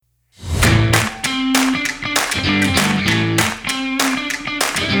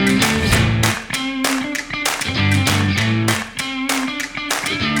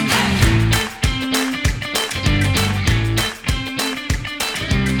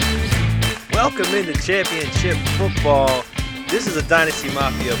Welcome into Championship Football. This is a Dynasty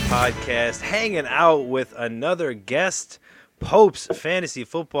Mafia podcast, hanging out with another guest, Pope's Fantasy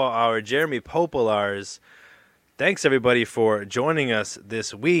Football Hour, Jeremy Popolars. Thanks, everybody, for joining us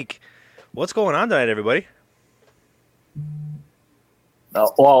this week. What's going on tonight, everybody? I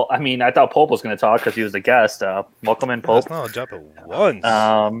thought Pope was going to talk because he was the guest. Welcome in, Pope. I'll jump at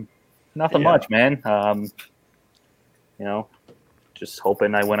once. Nothing much, man. Just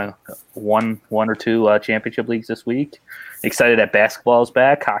hoping I win a one or two championship leagues this week. Excited that basketball is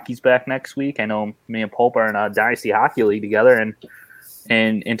back. Hockey's back next week. I know me and Pope are in a Dynasty Hockey League together,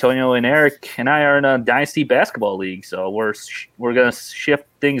 and Antonio and Eric and I are in a Dynasty Basketball League. So we're going to shift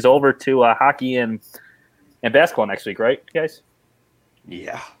things over to hockey and basketball next week, right, guys?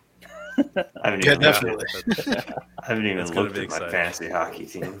 Yeah. Definitely. I haven't even looked at my fantasy hockey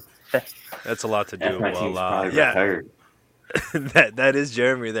team. That's a lot to do. Retired. that is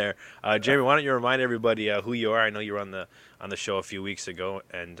Jeremy there. Jeremy, why don't you remind everybody who you are? I know you were on the show a few weeks ago,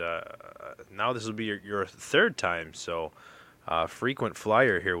 and now this will be your third time. So frequent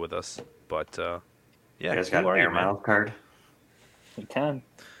flyer here with us. But you guys got an Air Miles card? We can.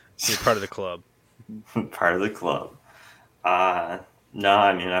 You're part of the club. Part of the club. No,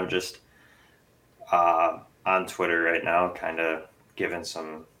 I mean, I'm just on Twitter right now, kind of giving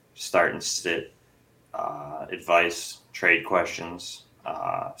some start and sit advice, trade questions.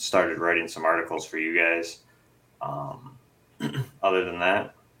 Started writing some articles for you guys. Other than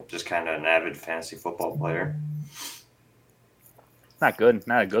that, just kind of an avid fantasy football player. Not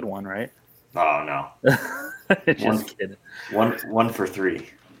a good one, right? Oh no. Just kidding. One for three.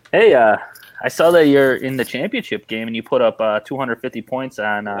 Hey, I saw that you're in the championship game and you put up 250 points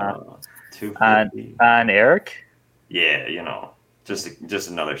on Eric. Yeah, just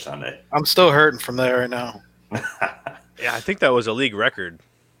another Sunday. I'm still hurting from that right now. Yeah, I think that was a league record.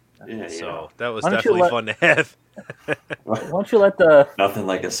 Yeah, so that was definitely fun to have. Why don't you let the nothing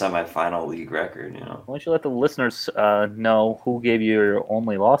like a semifinal league record, Why don't you let the listeners know who gave you your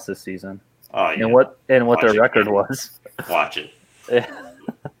only loss this season? Oh, yeah. And what their record was. Watch it.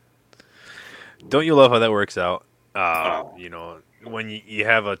 Don't you love how that works out? When you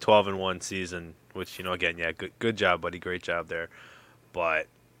have a 12-1 season, which again, good job, buddy, great job there. But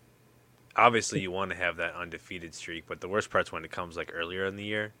obviously, you want to have that undefeated streak. But the worst part's when it comes like earlier in the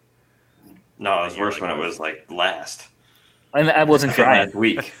year. No, it was worse when it was like last. And I wasn't trying. Last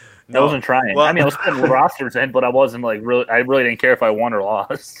week. I wasn't trying. Well, I mean, I was putting rosters in, but I wasn't like really. I really didn't care if I won or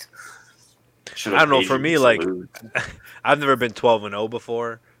lost. I don't know. For me, like, I've never been 12-0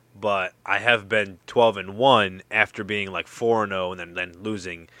 before, but I have been 12-1 after being like 4-0 and then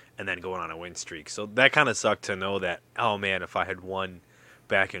losing and then going on a win streak. So that kind of sucked to know that. Oh man, if I had won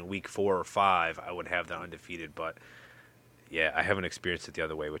back in week 4 or 5, I would have that undefeated. But yeah, I haven't experienced it the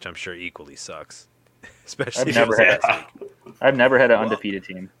other way, which I'm sure equally sucks. Especially I've never had an undefeated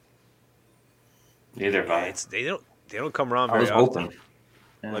team. Neither have I. They don't come around very often.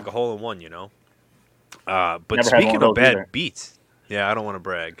 Yeah. Like a hole in one, But never speaking of bad beats, yeah, I don't want to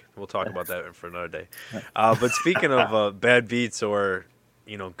brag. We'll talk about that for another day. But speaking of bad beats or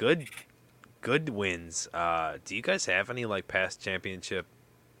good wins, do you guys have any like past championship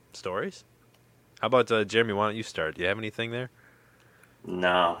stories? How about Jeremy? Why don't you start? Do you have anything there?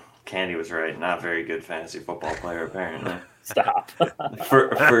 No, Candy was right. Not very good fantasy football player apparently. Stop.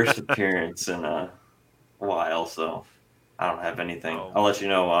 First appearance in a while, so I don't have anything. I'll let you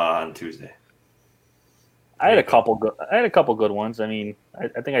know on Tuesday. I had a couple good ones. I mean,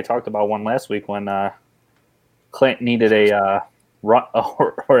 I think I talked about one last week when Clint needed a run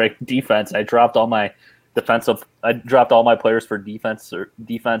or a defense. I dropped all my players for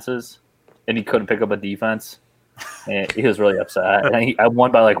defenses, and he couldn't pick up a defense. And he was really upset. And I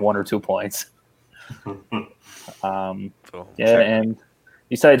won by like 1 or 2 points. And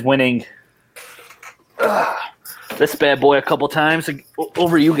besides winning this bad boy a couple times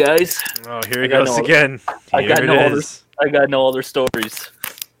over you guys. Oh, here he goes again. I got no other stories.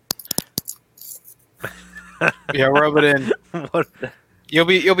 Yeah, rub it in. You'll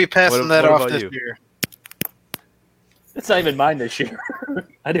be passing that off this year. It's not even mine this year.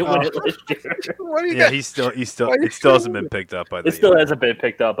 I didn't win it last year. What do you got? It still hasn't been picked up by. It still hasn't been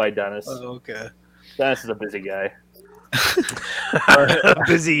picked up by Dennis. Oh, okay. Dennis is a busy guy. A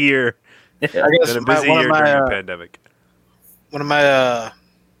busy year. I guess a busy year during the pandemic. One of my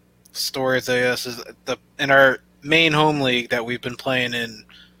stories, I guess, is in our main home league that we've been playing in.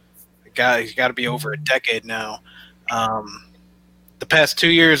 It's got to be over a decade now. The past 2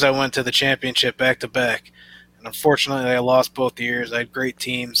 years, I went to the championship back to back. And unfortunately, I lost both years. I had great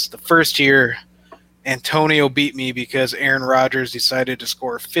teams. The first year, Antonio beat me because Aaron Rodgers decided to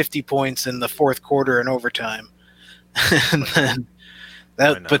score 50 points in the fourth quarter in overtime. And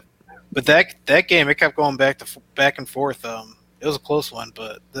then but that game, it kept going back and forth. It was a close one,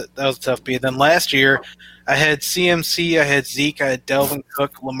 but that was a tough beat. Then last year, I had CMC, I had Zeke, I had Delvin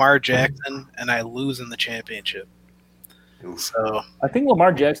Cook, Lamar Jackson, and I lose in the championship. So I think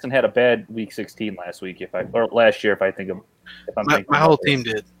Lamar Jackson had a bad Week 16 last week, or last year, if my whole team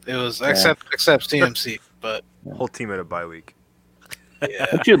did. It was except CMC, but whole team had a bye week. Yeah,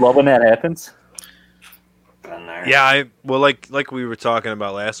 don't you love when that happens? Yeah, like we were talking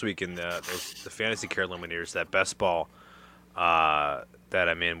about last week in the fantasy care eliminators, that best ball that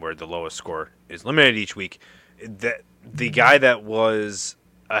I'm in, where the lowest score is eliminated each week. The guy that was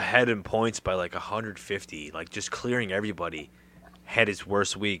ahead in points by like 150, like just clearing everybody, had his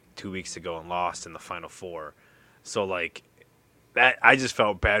worst week 2 weeks ago and lost in the final four. So like that, I just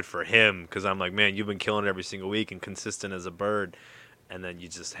felt bad for him because I'm like, man, you've been killing it every single week and consistent as a bird, and then you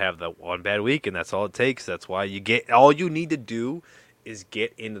just have that one bad week, and that's all it takes. That's why all you need to do is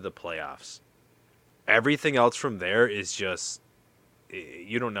get into the playoffs. Everything else from there is just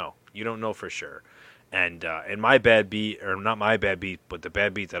you don't know for sure. And my bad beat, or not my bad beat, but the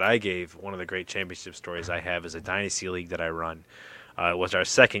bad beat that I gave, one of the great championship stories I have is a dynasty league that I run. It was our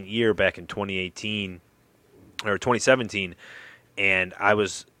second year back in 2018 or 2017, and I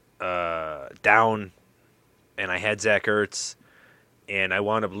was down, and I had Zach Ertz, and I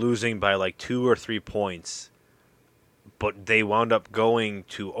wound up losing by like 2 or 3 points. But they wound up going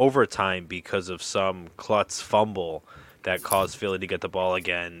to overtime because of some klutz fumble that caused Philly to get the ball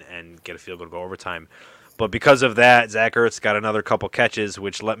again and get a field goal to go overtime. But because of that, Zach Ertz got another couple catches,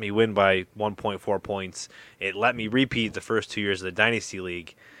 which let me win by 1.4 points. It let me repeat the first 2 years of the Dynasty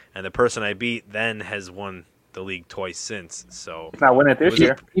League, and the person I beat then has won the league twice since. So not win it this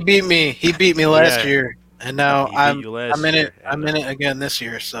year. He beat me. He beat me last year, and now I'm in it. year. I'm in it again this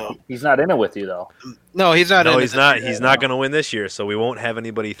year. So he's not in it with you though. No, he's not. No, he's not. He's not going to win this year, so we won't have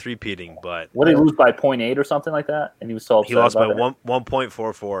anybody three-peating. But what did he lose by 0.8 or something like that? And he was so upset. He lost by about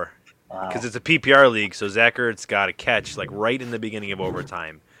 1.44 Wow. because it's a PPR league. So Zach Ertz got a catch like right in the beginning of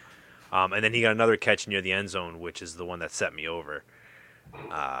overtime, and then he got another catch near the end zone, which is the one that set me over.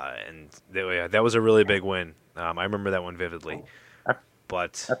 And that was a really big win. I remember that one vividly.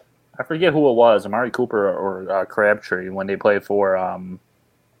 But I forget who it was, Amari Cooper or Crabtree, when they played for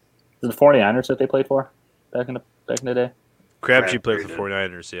the 49ers that they played for back in the day. Crabtree played for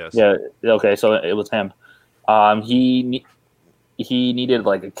 49ers, yes. Yeah, okay, so it was him. He needed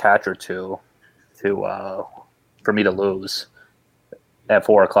like a catch or two for me to lose at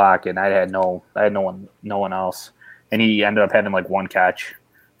 4:00, and I had no one else, and he ended up having like one catch,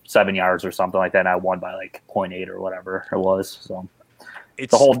 7 yards or something like that, and I won by like 0.8 or whatever it was. So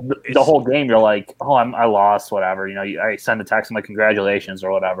the whole game, you're like, oh, I lost, whatever. You know, I send a text, I'm like, congratulations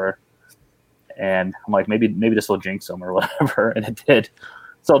or whatever, and I'm like, maybe this will jinx him or whatever, and it did.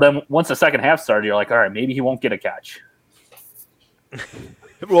 So then once the second half started, you're like, all right, maybe he won't get a catch.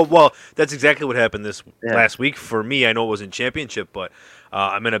 Well, that's exactly what happened last week for me. I know it wasn't championship, but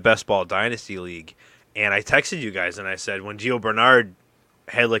I'm in a best ball dynasty league, and I texted you guys and I said when Gio Bernard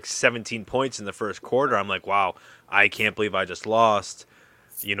had like 17 points in the first quarter, I'm like, wow, I can't believe I just lost,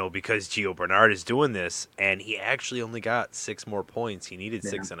 because Gio Bernard is doing this, and he actually only got 6 more points. He needed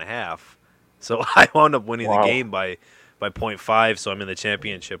 6.5, so I wound up winning the game by 0.5. So I'm in the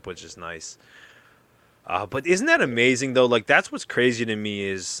championship, which is nice. But isn't that amazing though? Like that's what's crazy to me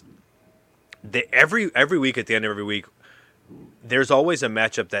is that every week, at the end of every week, there's always a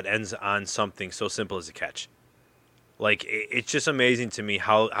matchup that ends on something so simple as a catch. Like it's just amazing to me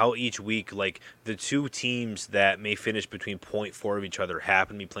how each week, like the two teams that may finish between 0.4 of each other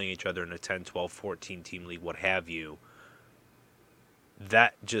happen to be playing each other in a 10, 12, 14 team league, what have you.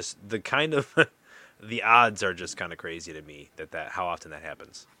 That just the kind of the odds are just kind of crazy to me that how often that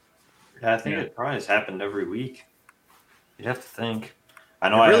happens. Yeah, I think it probably has happened every week. You'd have to think. I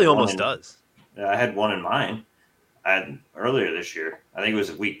know it really almost does. Yeah, I had one in mind. I had earlier this year. I think it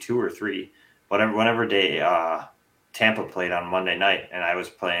was week 2 or 3. Whenever Tampa played on Monday night, and I was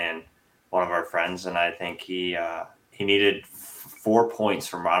playing one of our friends, and I think he needed 4 points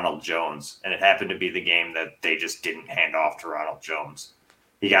from Ronald Jones, and it happened to be the game that they just didn't hand off to Ronald Jones.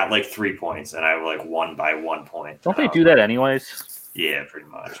 He got like 3 points, and I like won by 1 point. Don't they do that anyways? Yeah, pretty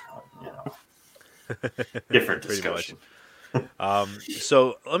much. Different discussion.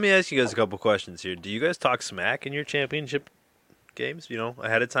 So let me ask you guys a couple questions here. Do you guys talk smack in your championship games?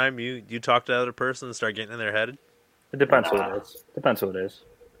 Ahead of time, you talk to the other person and start getting in their head? It depends who it is.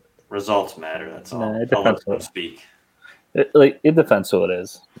 Results matter. That's all. It depends who speak. It depends who it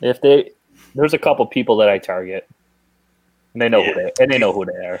is. If they There's a couple people that I target, and they know who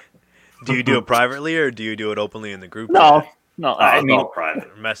they are. Do you do it privately or do you do it openly in the group? No. I mean,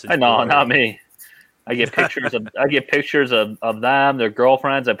 private message. No, not me. I get pictures of them, their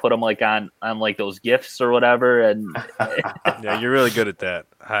girlfriends. I put them like on like those gifts or whatever, and yeah, you're really good at that.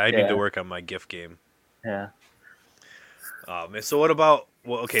 I need to work on my gift game. Yeah. So what about?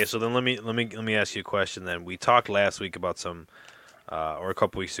 Well, okay. So then let me ask you a question. Then we talked last week about some, or a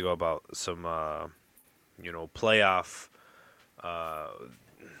couple weeks ago about some, playoff.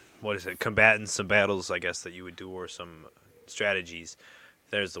 What is it? Combating some battles, I guess, that you would do, or some strategies.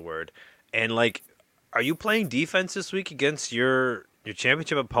 There's the word. And like, are you playing defense this week against your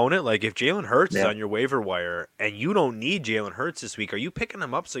championship opponent? Like, if Jalen Hurts is on your waiver wire and you don't need Jalen Hurts this week, are you picking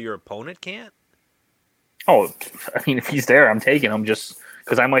him up so your opponent can't? Oh, I mean, if he's there, I'm taking him just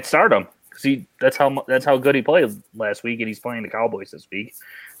because I might start him. Because that's how good he played last week, and he's playing the Cowboys this week.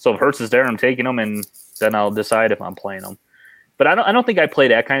 So if Hurts is there, I'm taking him, and then I'll decide if I'm playing him. But I don't think I play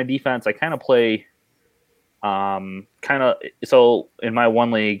that kind of defense. I kind of play, so in my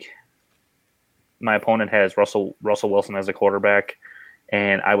one league, my opponent has Russell Wilson as a quarterback,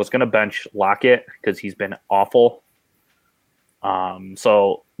 and I was going to bench Lockett because he's been awful.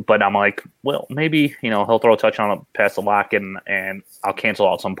 But I'm like, well, maybe he'll throw a touchdown past the Lockett, and I'll cancel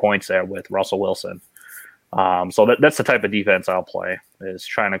out some points there with Russell Wilson. So that's the type of defense I'll play, is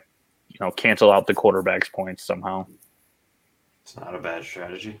trying to cancel out the quarterback's points somehow. It's not a bad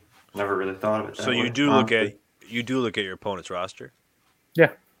strategy. Never really thought of it. So you do look at your opponent's roster.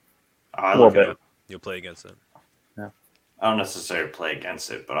 Yeah, I look at it. You'll play against them. Yeah, I don't necessarily play against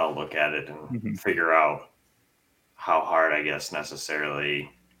it, but I'll look at it and figure out how hard, I guess, necessarily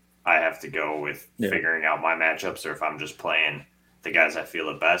I have to go with figuring out my matchups, or if I'm just playing the guys I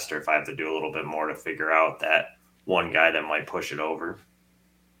feel the best, or if I have to do a little bit more to figure out that one guy that might push it over.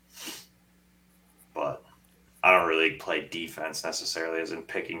 But I don't really play defense necessarily, as in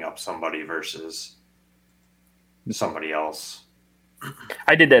picking up somebody versus somebody else.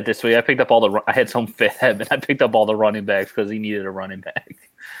 I did that this week. I picked up I had some fit head, and I picked up all the running backs because he needed a running back.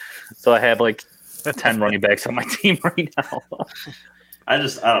 So I have like 10 running backs on my team right now. I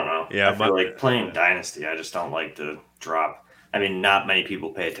don't know. Yeah, I feel like playing Dynasty, I just don't like to drop. I mean, not many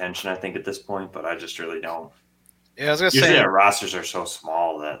people pay attention, I think, at this point, but I just really don't. Yeah, I was going to say our rosters are so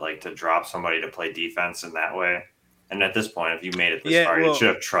small that, like, to drop somebody to play defense in that way. And at this point, if you made it this far, you should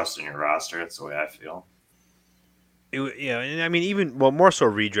have trust in your roster. That's the way I feel. And I mean, more so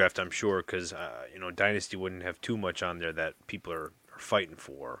redraft, I'm sure, because Dynasty wouldn't have too much on there that people are fighting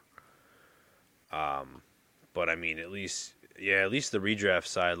for. But I mean, at least the redraft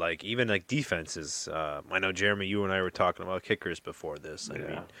side, like even like defenses. I know Jeremy, you and I were talking about kickers before this. I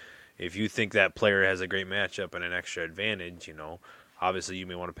mean, if you think that player has a great matchup and an extra advantage, obviously you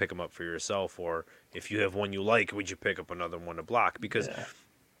may want to pick them up for yourself. Or if you have one you like, would you pick up another one to block? Because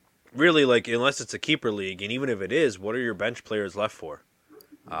really, like, unless it's a keeper league, and even if it is, what are your bench players left for?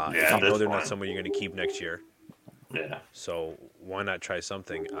 If you know they're not someone you're going to keep next year. Yeah. So why not try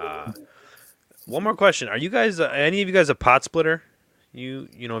something? One more question: are you guys any of you guys a pot splitter? If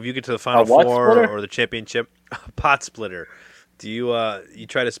you get to the Final Four or the championship, pot splitter. Do you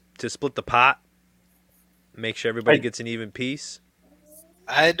try to split the pot, make sure everybody gets an even piece?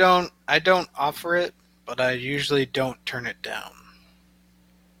 I don't offer it, but I usually don't turn it down.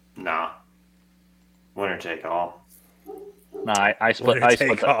 Nah. Winner take all. No, I split.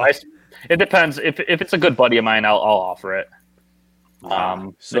 It depends. If it's a good buddy of mine, I'll offer it.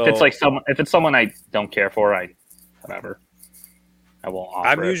 If it's someone I don't care for, I won't offer it.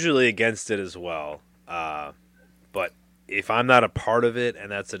 I'm usually against it as well. But if I'm not a part of it and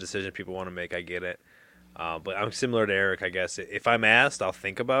that's a decision people want to make, I get it. But I'm similar to Eric, I guess. If I'm asked, I'll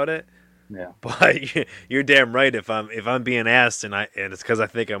think about it. Yeah. But you're damn right. If I'm being asked and it's because I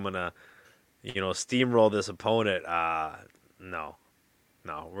think I'm gonna, steamroll this opponent.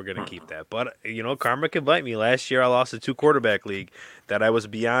 No, we're gonna keep that. But karma can bite me. Last year I lost a 2-quarterback league that I was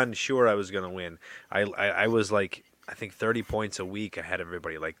beyond sure I was gonna win. I was like, I think 30 points a week ahead of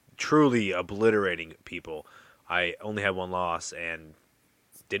everybody, like truly obliterating people. I only had one loss and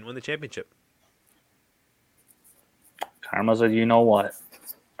didn't win the championship. Karma's a what.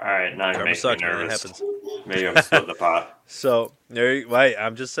 All right, now you're making me nervous. That happens. Maybe I'm split the pot. So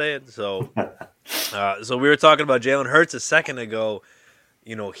I'm just saying. So, so we were talking about Jalen Hurts a second ago.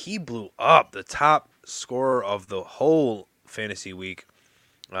 He blew up, the top scorer of the whole fantasy week,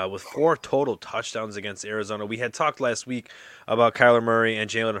 with 4 total touchdowns against Arizona. We had talked last week about Kyler Murray and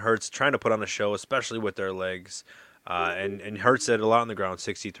Jalen Hurts trying to put on a show, especially with their legs. And Hurts had a lot on the ground,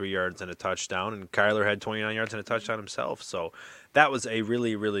 63 yards and a touchdown, and Kyler had 29 yards and a touchdown himself. So that was a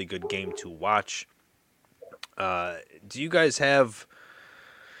really, really good game to watch. Do you guys have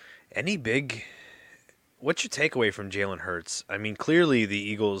any big? What's your takeaway from Jalen Hurts? I mean, clearly the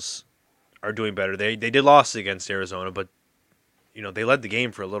Eagles are doing better. They did lose against Arizona, but they led the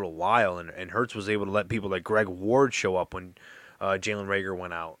game for a little while, and Hurts was able to let people like Greg Ward show up when Jalen Reagor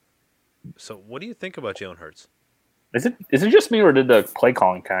went out. So what do you think about Jalen Hurts? Is it just me, or did the play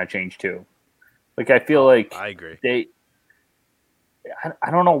calling kind of change too? Like, I feel like I agree.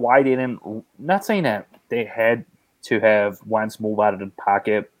 I don't know why they didn't. Not saying that they had to have Wentz move out of the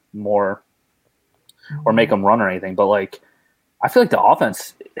pocket more or make him run or anything, but like, I feel like the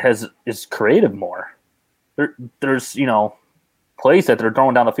offense is creative more. There's plays that they're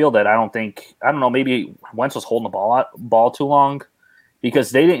throwing down the field that I don't know. Maybe Wentz was holding the ball too long,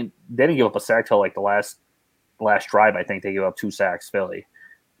 because they didn't give up a sack till like the last drive. I think they gave up 2 sacks, Philly,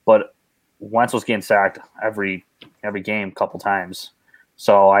 but Wentz was getting sacked every game a couple times.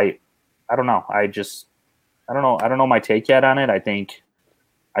 So I don't know. I don't know my take yet on it. I think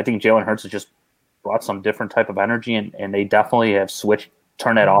Jalen Hurts has just brought some different type of energy, and they definitely have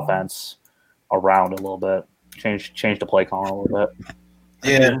turned that offense around a little bit, change the play calling a little bit.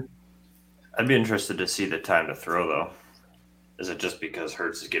 Yeah, I'd be interested to see the time to throw though. Is it just because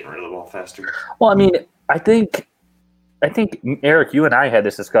Hurts is getting rid of the ball faster? Well, I mean, I think Eric, you and I had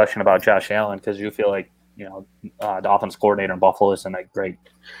this discussion about Josh Allen, because you feel like the offense coordinator in Buffalo isn't a great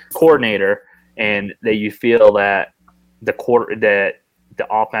coordinator, and that you feel that the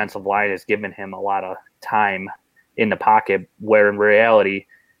offensive line has given him a lot of time in the pocket, where in reality,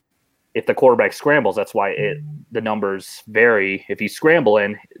 if the quarterback scrambles, that's why the numbers vary. If he's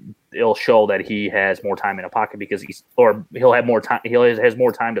scrambling, it'll show that he has more time in the pocket because he'll have more time. He has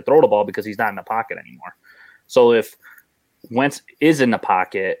more time to throw the ball because he's not in the pocket anymore. So if Wentz is in the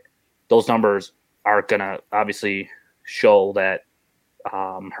pocket, those numbers are gonna obviously show that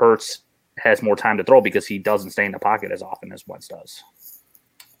Hurts has more time to throw because he doesn't stay in the pocket as often as Wentz does.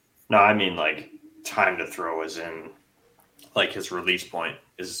 No, I mean like time to throw is in like his release point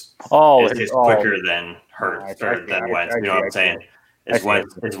is quicker than Hurts or than Wentz. You know what I'm saying? Is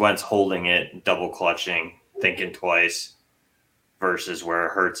Wentz holding it, double clutching, thinking twice, versus where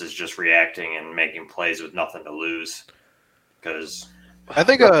Hurts is just reacting and making plays with nothing to lose. Because I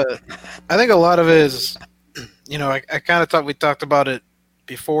think a lot of it is, I kind of thought we talked about it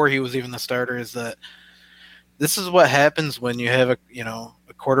before he was even the starter, is that this is what happens when you have a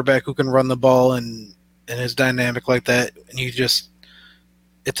quarterback who can run the ball and is dynamic like that, and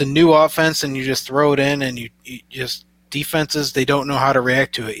it's a new offense and you just throw it in, and you just defenses, they don't know how to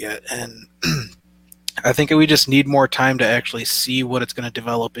react to it yet, and I think we just need more time to actually see what it's going to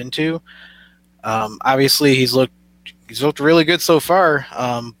develop into. Obviously, he's looked really good so far,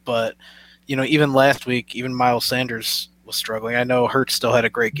 but even last week, even Miles Sanders was struggling. I know Hurts still had a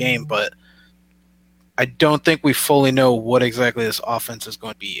great game, but I don't think we fully know what exactly this offense is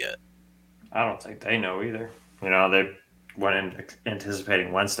going to be yet. I don't think they know either. They went in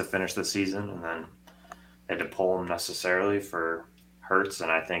anticipating Wentz to finish the season, and then they had to pull him necessarily for Hurts,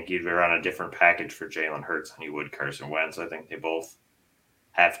 and I think you'd run a different package for Jalen Hurts than you would Carson Wentz. I think they both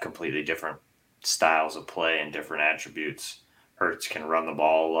have completely different styles of play and different attributes. Hurts can run the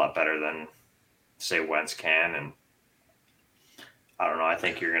ball a lot better than, say, Wentz can, and I don't know. I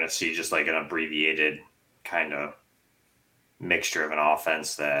think you're going to see just like an abbreviated kind of mixture of an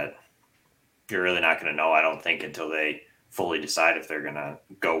offense that you're really not going to know, I don't think, until they fully decide if they're going to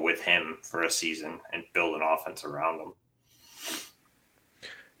go with him for a season and build an offense around him.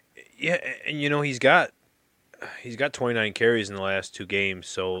 Yeah, and he's got 29 carries in the last 2 games,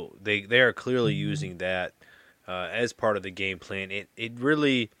 so they are clearly using that as part of the game plan. It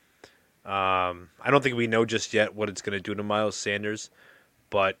really, I don't think we know just yet what it's going to do to Miles Sanders,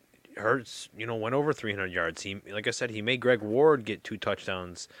 but Hurts, went over 300 yards. He, like I said, he made Greg Ward get 2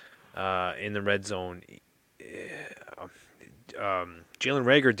 touchdowns in the red zone. Jalen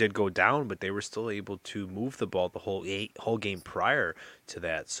Reagor did go down, but they were still able to move the ball the whole game prior to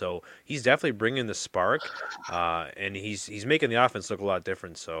that. So he's definitely bringing the spark, and he's making the offense look a lot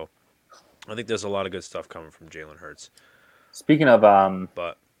different. So I think there's a lot of good stuff coming from Jalen Hurts. Speaking of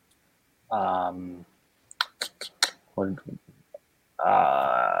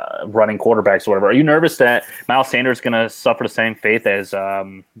running quarterbacks or whatever, are you nervous that Miles Sanders is going to suffer the same fate as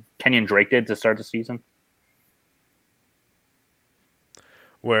Kenyon Drake did to start the season?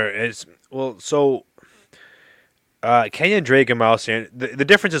 Kenyon Drake and Miles Sanders, the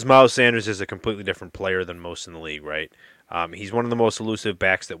difference is Miles Sanders is a completely different player than most in the league, right? He's one of the most elusive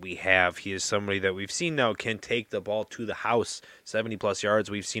backs that we have. He is somebody that we've seen now can take the ball to the house, 70-plus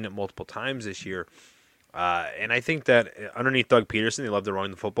yards. We've seen it multiple times this year. And I think that underneath Doug Peterson, they love to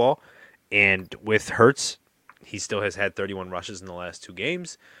run the football. And with Hurts, he still has had 31 rushes in the last 2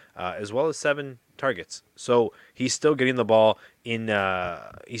 games, as well as 7 targets. So he's still getting the ball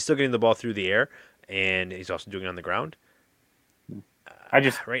through the air, and he's also doing it on the ground.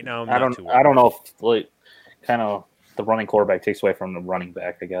 Right now, I don't know if kind of the running quarterback takes away from the running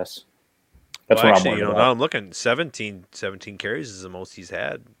back, I guess. That's what actually, now I'm looking. 17 carries is the most he's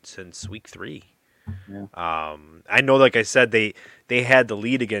had since week 3. Yeah. I know, like I said, they had the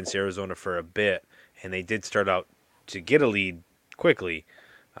lead against Arizona for a bit, and they did start out to get a lead quickly.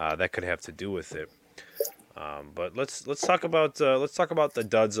 That could have to do with it. But let's talk about the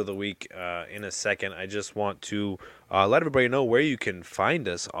duds of the week in a second. I just want to let everybody know where you can find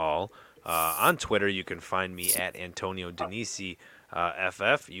us all. On Twitter, you can find me at Antonio Denisi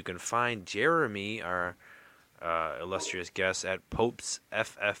FF. You can find Jeremy, our illustrious guest, at Popes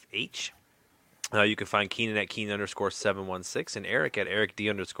FFH. You can find Keenan at Keen_716 and Eric at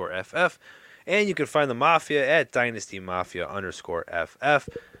EricD_FF. And you can find the Mafia at DynastyMafia_FF.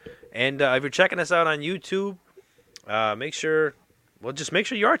 And if you're checking us out on YouTube, make sure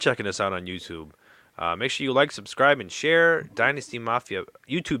you are checking us out on YouTube. Make sure you like, subscribe, and share Dynasty Mafia,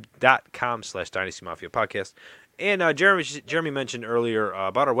 youtube.com/Dynasty Mafia Podcast. And Jeremy mentioned earlier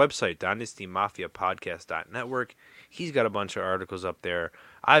about our website, dynastymafiapodcast.network. He's got a bunch of articles up there.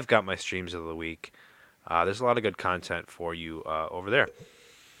 I've got my streams of the week. There's a lot of good content for you over there.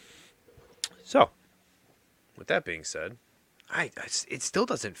 So, with that being said, it still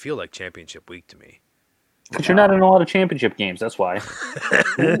doesn't feel like championship week to me. Because you're not in a lot of championship games, that's why.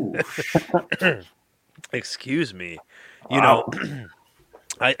 Excuse me. Wow.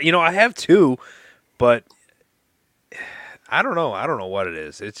 I have 2, but I don't know. I don't know what it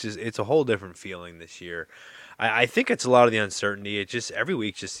is. It's a whole different feeling this year. I think it's a lot of the uncertainty. It just every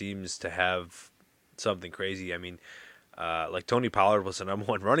week just seems to have something crazy. I mean, like Tony Pollard was the number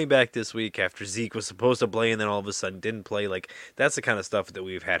 1 running back this week after Zeke was supposed to play and then all of a sudden didn't play. Like, that's the kind of stuff that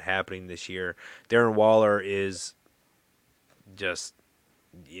we've had happening this year. Darren Waller is just,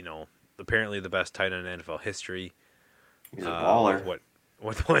 apparently the best tight end in NFL history. He's a baller.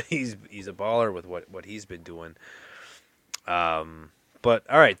 With what he's a baller with what he's been doing. But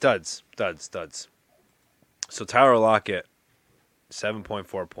all right, duds. So Tyler Lockett,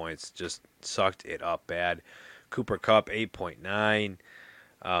 7.4 points, just sucked it up bad. Cooper Kupp, 8.9.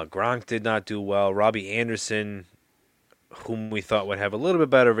 Gronk did not do well. Robbie Anderson, whom we thought would have a little bit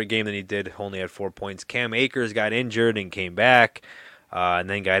better of a game than he did, only had 4 points. Cam Akers got injured and came back, and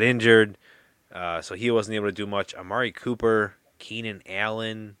then got injured, so he wasn't able to do much. Amari Cooper, Keenan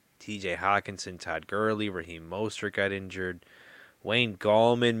Allen, T.J. Hawkinson, Todd Gurley, Raheem Mostert got injured. Wayne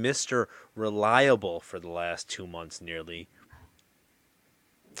Gallman, Mr. Reliable for the last 2 months nearly.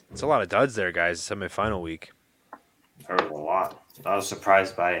 It's a lot of duds there, guys. Semi-final week. There was a lot. I was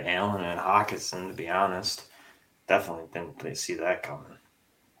surprised by Allen and Hawkinson, to be honest. Definitely didn't see that coming.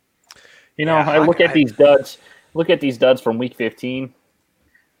 I look at these duds. Look at these duds from week 15.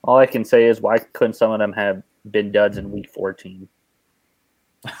 All I can say is, why couldn't some of them have been duds in week 14?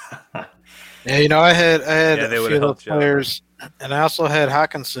 Yeah, I had a few of those players, and I also had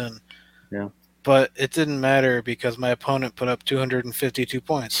Hawkinson. Yeah. But it didn't matter because my opponent put up 252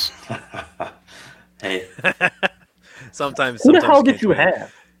 points. Hey. Sometimes who the hell did you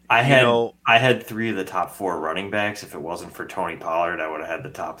have? I had 3 of the top 4 running backs. If it wasn't for Tony Pollard, I would have had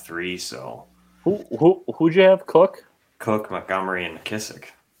the top 3. So who'd you have? Cook, Montgomery, and McKissick.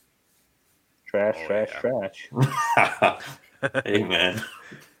 Trash. Hey man,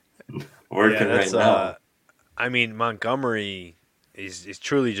 working right now. I mean, Montgomery is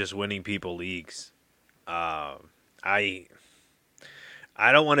truly just winning people leagues. I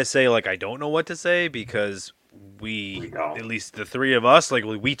don't want to say I don't know what to say because we at least the 3 of us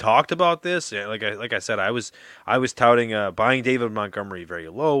we talked about this. Like I said, I was touting buying David Montgomery very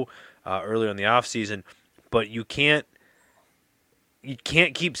low earlier in the offseason, but you can't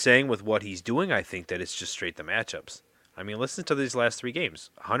keep saying with what he's doing. I think that it's just straight the matchups. I mean, listen to these last 3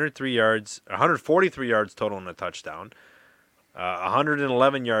 games: 143 yards total and a touchdown,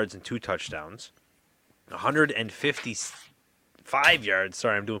 111 yards and 2 touchdowns, 155 yards.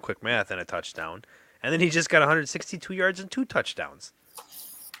 Sorry, I'm doing quick math, and a touchdown. And then he just got 162 yards and 2 touchdowns.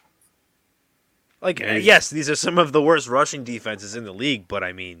 Yes, these are some of the worst rushing defenses in the league, but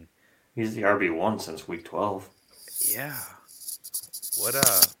I mean, he's the RB1 since week 12. Yeah.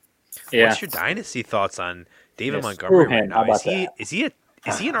 What's your dynasty thoughts on David Montgomery right now? Is he an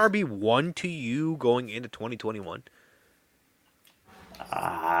RB1 to you going into 2021?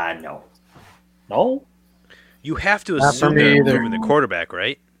 No. No? You have to assume they're moving the quarterback,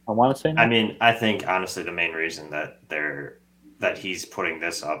 right? I want to say no. I mean, I think honestly the main reason that he's putting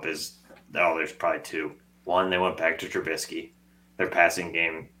this up is there's probably two. One, they went back to Trubisky. Their passing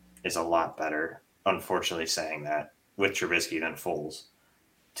game is a lot better. Unfortunately, saying that with Trubisky than Foles.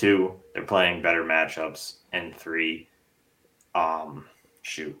 Two, they're playing better matchups. And three,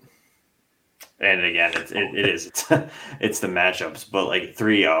 shoot. And again, it's the matchups. But like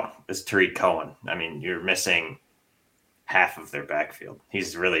three, is Tariq Cohen. I mean, you're missing half of their backfield.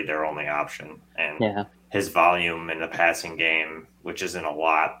 He's really their only option. And his volume in the passing game, which isn't a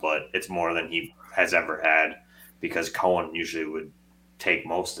lot, but it's more than he has ever had because Cohen usually would take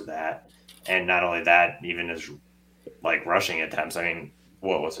most of that. And not only that, even his like rushing attempts. I mean,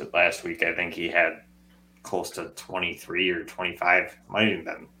 what was it last week? I think he had close to 23 or 25. Might have even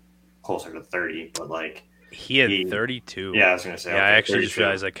been closer to 30, but like he had 32. Yeah, I was going to say. Yeah, okay, I actually just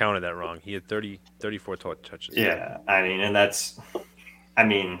realized I counted that wrong. He had 34 touches. Yeah, I mean,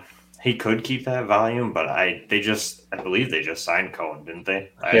 and he could keep that volume, but I believe they just signed Cohen, didn't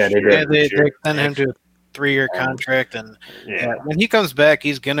they? They did. Yeah, they extended him to a 3-year contract, and when he comes back,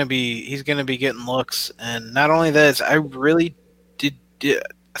 he's gonna be getting looks. And not only that, I really did.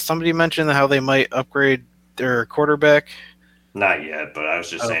 Somebody mentioned how they might upgrade their quarterback. Not yet, but I was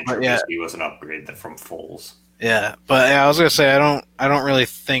just saying Trubisky was an upgrade from Foles. Yeah, but I was gonna say I don't really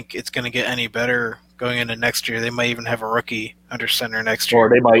think it's gonna get any better going into next year. They might even have a rookie under center next year, or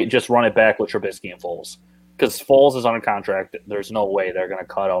they might just run it back with Trubisky and Foles because Foles is on a contract. There's no way they're gonna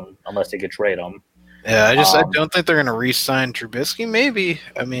cut him unless they could trade him. Yeah, I don't think they're gonna re-sign Trubisky. Maybe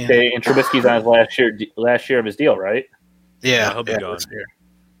and Trubisky's on his last year of his deal, right? Yeah, he'll be gone.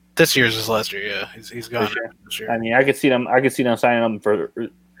 This year's his last year. Yeah, he's gone this year. I mean, I could see them signing him for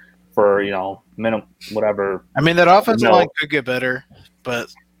minimum whatever. I mean, that offensive line could get better,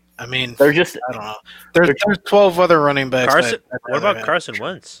 but I mean, they're just I don't know. There's 12 other running backs. What about Carson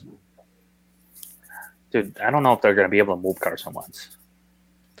Wentz? Dude, I don't know if they're going to be able to move Carson Wentz.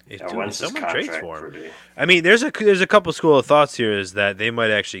 If someone trades for him, I mean, there's a couple school of thoughts here is that they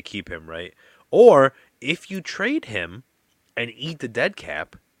might actually keep him, right? Or if you trade him and eat the dead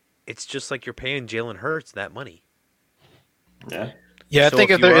cap, it's just like you're paying Jalen Hurts that money. Yeah. Yeah, I think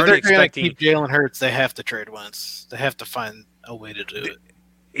if they're going to keep Jalen Hurts, they have to trade Wentz. They have to find a way to do it.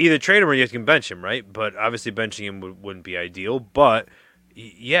 Either trade him or you can bench him, right? But obviously benching him wouldn't be ideal. But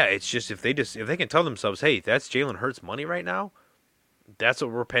yeah, it's just if they can tell themselves, hey, that's Jalen Hurts' money right now. That's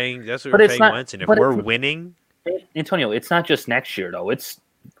what we're paying. That's what we're paying Wentz, and if we're winning, Antonio, it's not just next year though. It's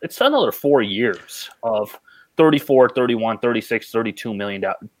another 4 years of 34, 31, 36, $32 million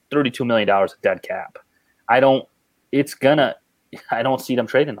of dead cap. I don't see them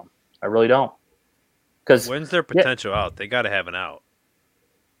trading them. I really don't. Because when's their potential out? They got to have an out.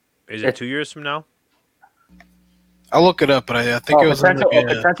 Is it 2 years from now? I'll look it up, but I think it was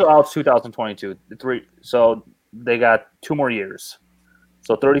potential out's 2022. So they got 2 more years.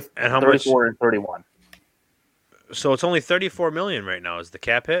 So 34 and 31. So it's only $34 million right now. Is the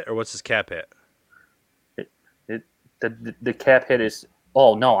cap hit, or what's his cap hit? The cap hit is.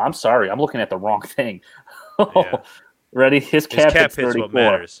 Oh no, I'm sorry. I'm looking at the wrong thing. Yeah. Ready? His cap is 34. what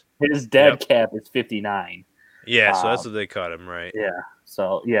matters. His dead cap is 59. Yeah, so that's what they cut him, right? Yeah.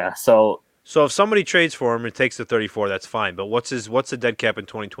 So if somebody trades for him and takes the 34, that's fine. But what's the dead cap in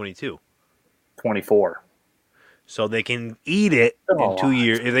 2022? 24. So they can eat it in 2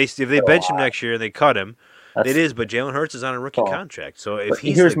 years. If they bench him next year and they cut him, it is. But Jalen Hurts is on a rookie contract. So if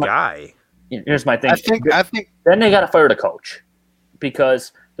he's the guy, here's my thing. I think then they got to fire the coach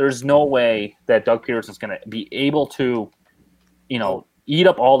because there's no way that Doug Peterson's going to be able to, eat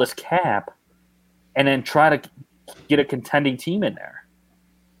up all this cap and then try to get a contending team in there.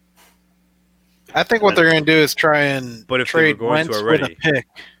 I think what they're going to do is try and trade Wentz with a pick.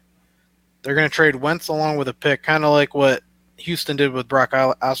 They're going to trade Wentz along with a pick, kind of like what Houston did with Brock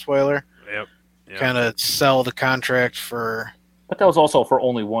Osweiler. Yep. Kind of sell the contract for. But that was also for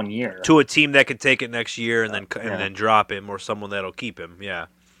only 1 year. To a team that could take it next year and then drop him, or someone that'll keep him. Yeah.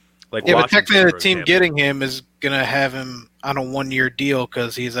 But technically the team getting him is going to have him on a 1-year deal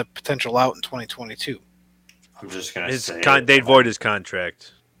because he's a potential out in 2022. I'm just going to say they'd void his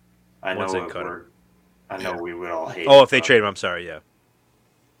contract. I know we would all hate. Oh, if they trade him, I'm sorry. Yeah.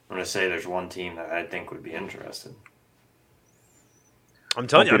 I'm going to say there's one team that I think would be interested. I'm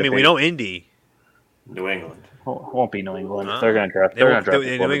telling you. I mean, we know Indy. New England. Won't be New England. They're going to draft.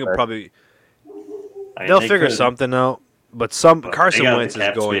 New England probably. They'll figure something out. But Carson Wentz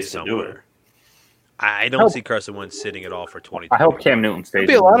is going somewhere. I don't see Carson Wentz sitting at all for 2020. I hope Cam Newton stays. There'll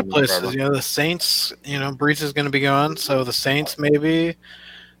be a lot of places. The Saints, Brees is going to be gone, so the Saints maybe,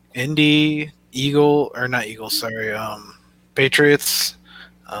 Indy, Patriots.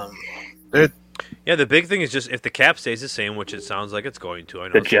 The big thing is just if the cap stays the same, which it sounds like it's going to. I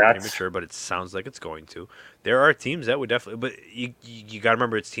know it's premature, but it sounds like it's going to. There are teams that would definitely, but you got to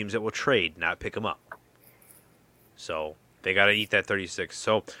remember it's teams that will trade, not pick them up. So they got to eat that 36.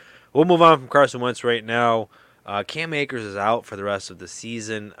 So we'll move on from Carson Wentz right now. Cam Akers is out for the rest of the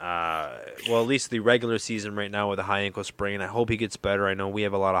season. At least the regular season right now with a high ankle sprain. I hope he gets better. I know we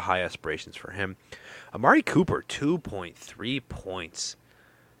have a lot of high aspirations for him. Amari Cooper, 2.3 points.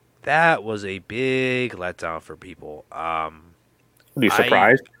 That was a big letdown for people. Are you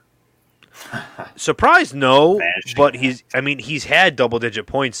surprised? Surprised, no. But he's had double-digit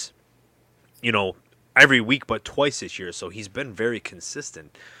points, every week but twice this year. So he's been very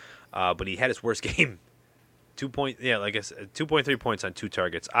consistent. But he had his worst game. 2.3 points on 2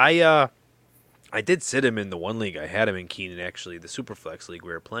 targets. I did sit him in the one league. I had him in Keenan, actually. The Superflex league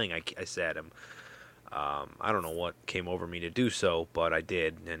we were playing, I sat him. I don't know what came over me to do so, but I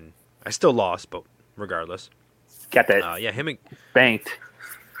did, and I still lost. But regardless, got that. Him and banked.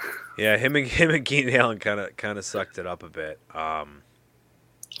 Yeah, him and Keenan Allen kind of sucked it up a bit. Are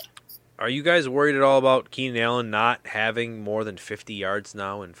you guys worried at all about Keenan Allen not having more than 50 yards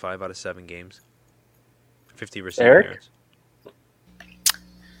now in 5 out of 7 games? 50 receiving yards.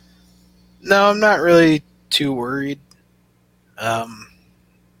 No, I'm not really too worried. I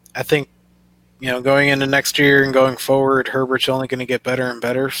think. Going into next year and going forward, Herbert's only going to get better and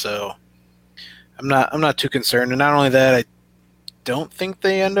better. So I'm not too concerned. And not only that, I don't think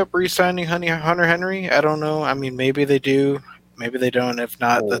they end up re-signing Hunter Henry. I don't know. I mean, maybe they do, maybe they don't. If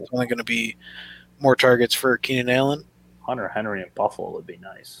not, that's only going to be more targets for Keenan Allen. Hunter Henry in Buffalo would be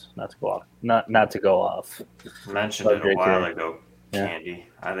nice. Not to go off. Not to go off. Mentioned it a while ago, Candy.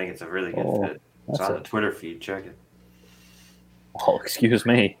 I think it's a really good fit. It's on the Twitter feed. Check it. Oh, excuse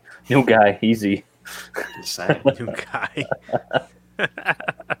me. New guy, easy. Just saying. New guy.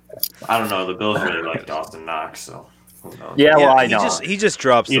 I don't know. The Bills really like Dawson Knox, so who knows? Yeah, well, I know. He just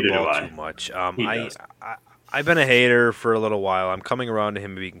drops the ball too much. I've been a hater for a little while. I'm coming around to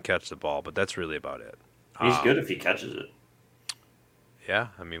him if he can catch the ball, but that's really about it. He's good if he catches it. Yeah,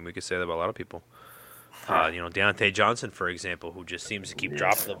 we could say that about a lot of people. Deontay Johnson, for example, who just seems to keep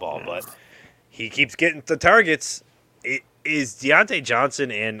dropping the ball, but he keeps getting the targets. It is Deontay Johnson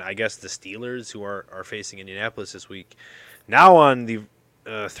and I guess the Steelers, who are facing Indianapolis this week, now on the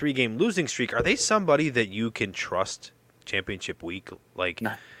 3-game losing streak. Are they somebody that you can trust championship week? Like,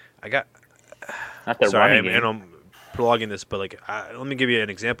 no. I got. Not their running game. And I'm prologuing this, but let me give you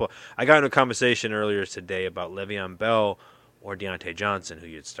an example. I got into a conversation earlier today about Le'Veon Bell or Deontay Johnson, who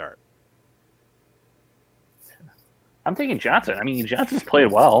you'd start. I'm thinking Johnson. Johnson's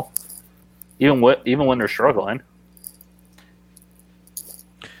played well, even when they're struggling.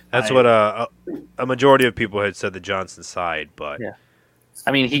 That's what a majority of people had said the Johnson side, but yeah.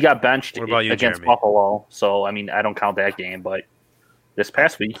 He got benched against Jeremy? Buffalo, so I don't count that game. But this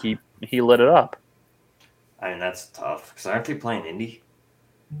past week, he lit it up. That's tough because aren't they playing Indy?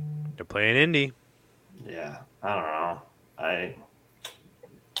 They're playing Indy. Yeah, I don't know. I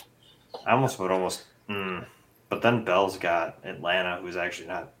almost would but then Bell's got Atlanta, who's actually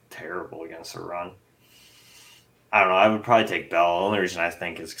not terrible against the run. I don't know. I would probably take Bell. The only reason I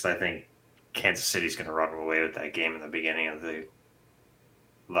think is because I think Kansas City's going to run away with that game in the beginning of the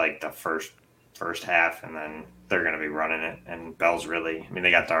first half, and then they're going to be running it. And Bell's really,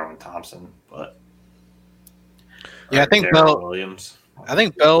 they got Darwin Thompson, but I think Williams. I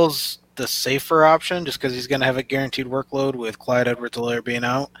think Bell's the safer option just because he's going to have a guaranteed workload with Clyde Edwards-Helaire being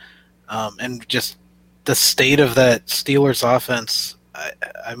out, and just the state of that Steelers offense.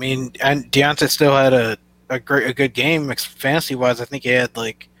 And Deontay still had a good game fantasy wise. I think he had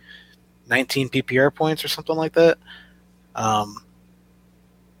 19 PPR points or something like that. But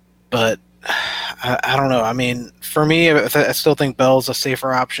I don't know. For me, I still think Bell's a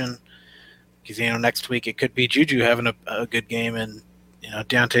safer option because next week it could be Juju having a good game and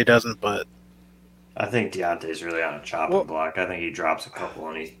Deontay doesn't. But I think Deontay's really on a chopping block. I think he drops a couple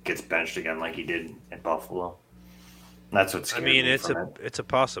and he gets benched again like he did at Buffalo. That's what's. It's a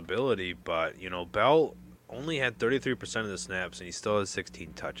possibility, but Bell only had 33% of the snaps, and he still has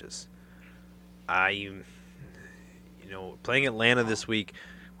 16 touches. Playing Atlanta this week,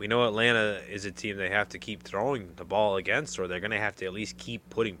 we know Atlanta is a team they have to keep throwing the ball against, or they're going to have to at least keep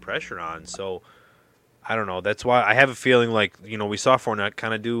putting pressure on. So, I don't know. That's why I have a feeling we saw Fournette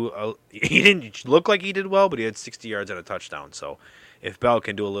kind of do he didn't look like he did well, but he had 60 yards and a touchdown. So, if Bell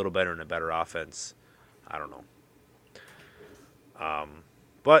can do a little better in a better offense, I don't know.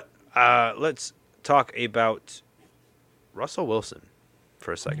 But let's talk about Russell Wilson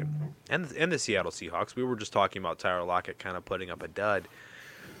for a second, and the Seattle Seahawks. We were just talking about Tyler Lockett kind of putting up a dud.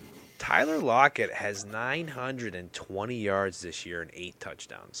 Tyler Lockett has 920 yards this year and 8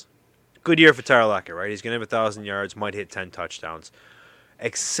 touchdowns. Good year for Tyler Lockett, right? He's going to have 1,000 yards, might hit 10 touchdowns,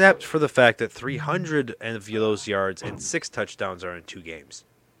 except for the fact that 300 of those yards and 6 touchdowns are in 2 games.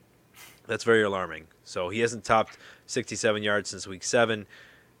 That's very alarming. So he hasn't topped 67 yards since week 7.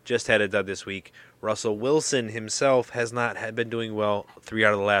 Just had a dud this week. Russell Wilson himself has not been doing well 3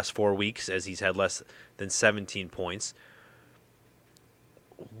 out of the last 4 weeks, as he's had less than 17 points.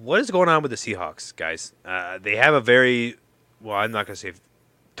 What is going on with the Seahawks, guys? They have a very, well, I'm not going to say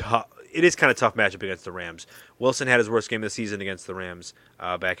tough. It is kind of tough matchup against the Rams. Wilson had his worst game of the season against the Rams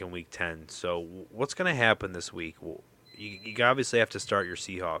back in Week 10. So what's going to happen this week? Well, you obviously have to start your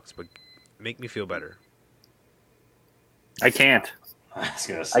Seahawks, but make me feel better. I can't. I was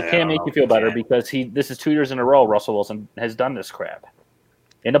gonna say, I can't make you feel better because this is 2 years in a row Russell Wilson has done this crap.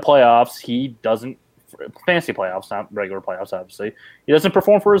 In the playoffs, he doesn't – fantasy playoffs, not regular playoffs, obviously. He doesn't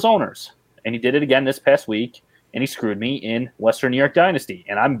perform for his owners. And he did it again this past week, and he screwed me in Western New York Dynasty.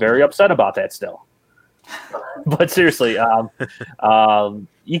 And I'm very upset about that still. But seriously, I don't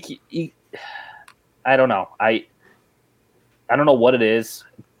know. I don't know what it is.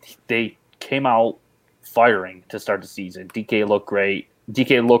 They came out firing to start the season. DK looked great.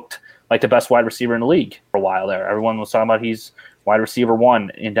 DK looked like the best wide receiver in the league for a while there. Everyone was talking about he's wide receiver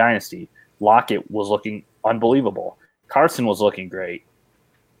 1 in Dynasty. Lockett was looking unbelievable. Carson was looking great.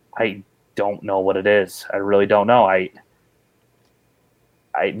 I don't know what it is. I really don't know.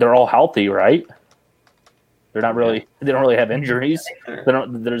 They're all healthy, right? They're not really. They don't really have injuries.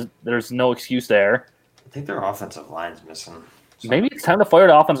 There's no excuse there. I think their offensive line's missing. Maybe it's time to fire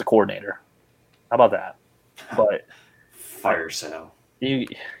the offensive coordinator. How about that? But fire sale. You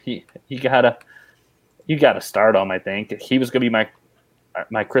gotta start him. I think he was gonna be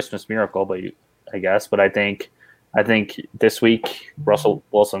my Christmas miracle, but I guess. But I think this week Russell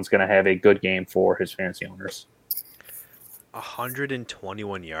Wilson's gonna have a good game for his fantasy owners.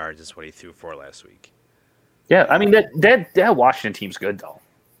 121 yards is what he threw for last week. Yeah, I mean that Washington team's good though.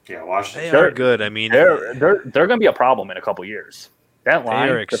 Yeah, Washington. They are good. I mean, they're gonna be a problem in a couple years. That line,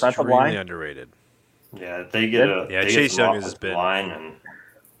 they are extremely underrated. Yeah, they get Chase Young has been line and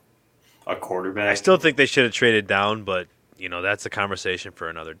a quarterback. I still think they should have traded down, but that's a conversation for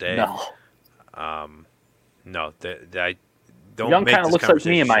another day. No, I don't. Young kind of looks like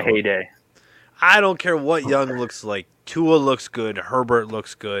me in my heyday. I don't care what Young looks like. Tua looks good. Herbert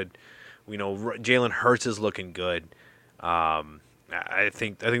looks good. Jalen Hurts is looking good. I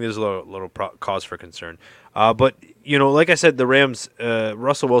think there's a little cause for concern. But like I said, the Rams.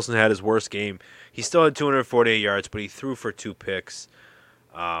 Russell Wilson had his worst game. He still had 248 yards, but he threw for 2 picks.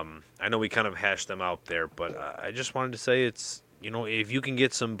 I know we kind of hashed them out there, but I just wanted to say it's if you can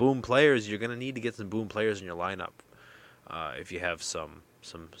get some boom players, you're going to need to get some boom players in your lineup. If you have some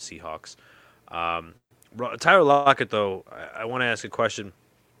Seahawks. Tyler Lockett, though, I want to ask a question.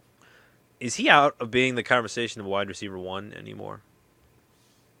 Is he out of being the conversation of wide receiver 1 anymore?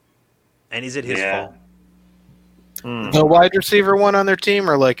 And is it his fault? The wide receiver 1 on their team,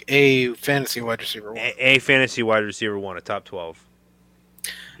 or like a fantasy wide receiver 1? A fantasy wide receiver 1, a top 12.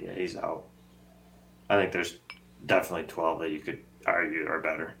 Yeah, he's out. I think there's definitely 12 that you could argue are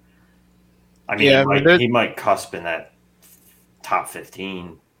better. I mean, he might cusp in that top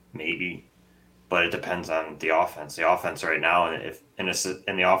 15, maybe, but it depends on the offense. The offense right now, and if in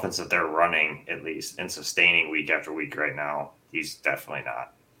the offense that they're running, at least, and sustaining week after week right now, he's definitely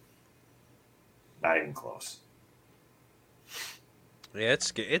not even close. Yeah,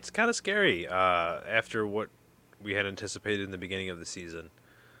 it's kind of scary after what we had anticipated in the beginning of the season.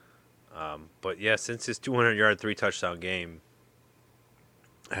 But yeah, since his 200-yard, 3-touchdown game,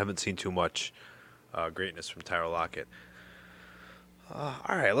 I haven't seen too much greatness from Tyler Lockett. All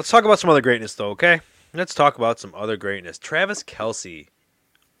right, let's talk about some other greatness, though, okay? Let's talk about some other greatness. Travis Kelce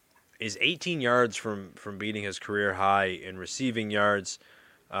is 18 yards from beating his career high in receiving yards.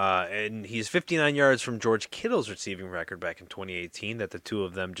 And he's 59 yards from George Kittle's receiving record back in 2018 that the two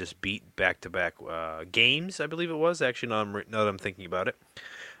of them just beat back-to-back games, I believe it was, actually, now that I'm thinking about it.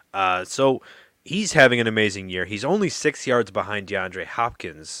 So he's having an amazing year. He's only 6 yards behind DeAndre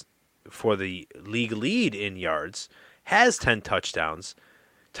Hopkins for the league lead in yards, has 10 touchdowns.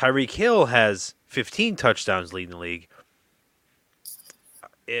 Tyreek Hill has 15 touchdowns leading the league.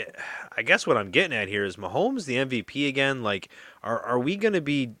 I guess what I'm getting at here is Mahomes the MVP again. Like, are we going to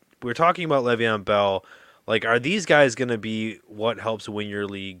be – we're talking about Le'Veon Bell. Like, are these guys going to be what helps win your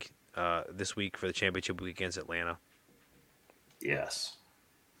league this week for the championship week against Atlanta? Yes.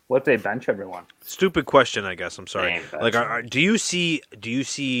 What if they bench everyone? Stupid question, I guess. I'm sorry. Like, do you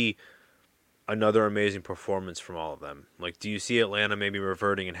see another amazing performance from all of them? Like, do you see Atlanta maybe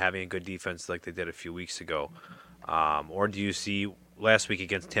reverting and having a good defense like they did a few weeks ago, or do you see last week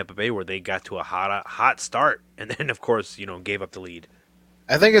against Tampa Bay where they got to a hot start and then, of course, gave up the lead?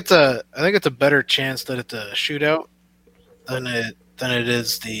 I think it's a better chance that it's a shootout than it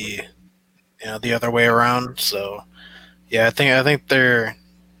is the other way around. So yeah, I think they're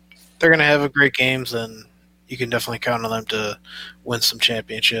gonna have a great games, and you can definitely count on them to win some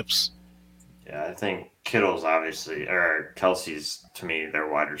championships. Yeah, I think Kittle's Kelsey's, to me, their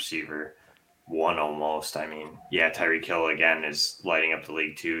wide receiver one almost. I mean, yeah, Tyreek Hill again is lighting up the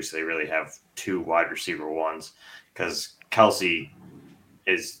league too, so they really have two wide receiver ones because Kelsey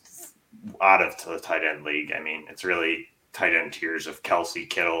is out of the tight end league. I mean, it's really tight end tiers of Kelsey,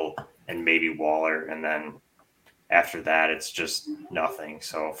 Kittle, and maybe Waller, and then after that, it's just nothing.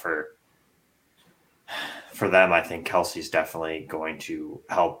 So for them, I think Kelsey's definitely going to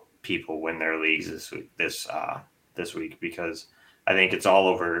help people win their leagues this week because I think it's all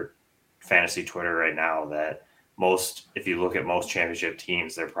over fantasy Twitter right now that if you look at most championship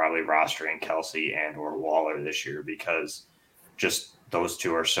teams, they're probably rostering Kelsey and or Waller this year because just those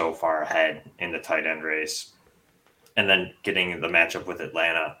two are so far ahead in the tight end race. And then getting the matchup with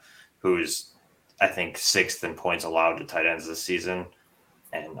Atlanta, who's I think 6th in points allowed to tight ends this season.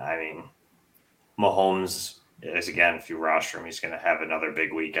 And I mean, Mahomes is, again, if you roster him, he's going to have another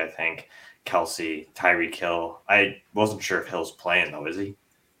big week, I think. Kelsey, Tyreek Hill. I wasn't sure if Hill's playing, though, is he?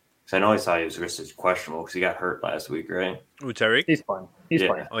 Because I know I saw he was questionable because he got hurt last week, right? Ooh, Tyreek? He's playing. He's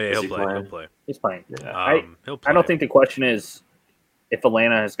playing. Oh, yeah, he'll play. He's playing. Yeah. He'll play. I don't think the question is if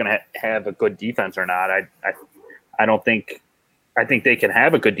Atlanta is going to have a good defense or not. I don't think – I think they can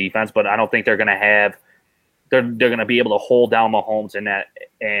have a good defense, but I don't think they're going to have – they're going to be able to hold down Mahomes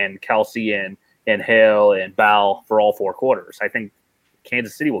and Kelsey and Hill and Bell for all 4 quarters. I think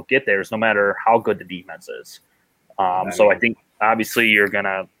Kansas City will get theirs no matter how good the defense is. So I think obviously they're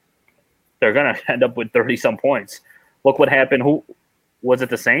gonna end up with 30-some points. Look what happened. Who was it?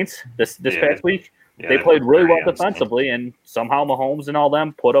 The Saints this past week. Yeah, they played really well defensively, and somehow Mahomes and all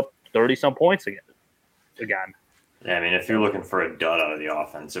them put up 30-some points again. Yeah, I mean, if you're looking for a dud out of the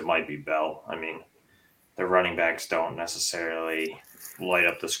offense, it might be Bell. I mean, the running backs don't necessarily light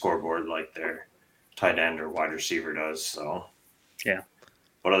up the scoreboard like their tight end or wide receiver does. So, yeah.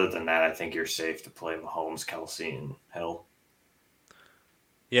 But other than that, I think you're safe to play Mahomes, Kelsey, and Hill.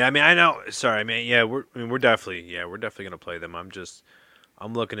 Yeah, I mean, I know. Sorry, I mean, yeah, we're definitely gonna play them.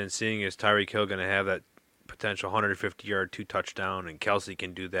 I'm looking and seeing is Tyreek Hill gonna have that potential 150-yard 2-touchdown, and Kelsey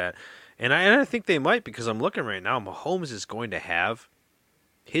can do that, and I think they might because I'm looking right now. Mahomes is going to have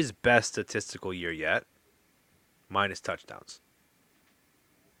his best statistical year yet, minus touchdowns.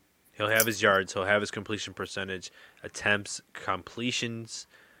 He'll have his yards. He'll have his completion percentage, attempts, completions,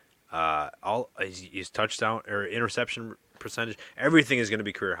 all his touchdown or interception percentage. Everything is going to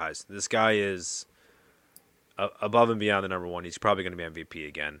be career highs. This guy is above and beyond the number one. He's probably going to be MVP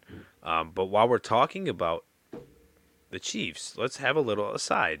again. But while we're talking about the Chiefs, let's have a little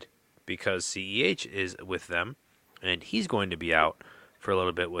aside because CEH is with them, and he's going to be out for a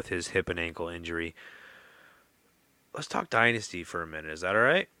little bit with his hip and ankle injury. Let's talk Dynasty for a minute. Is that all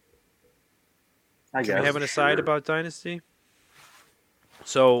right? Can we have an aside about Dynasty?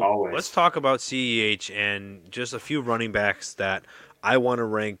 So Always. Let's talk about CEH and just a few running backs that I want to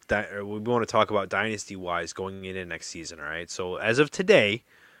rank. Or we want to talk about Dynasty-wise going into next season, all right? So as of today,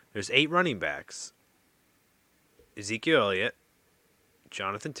 there's 8 running backs. Ezekiel Elliott,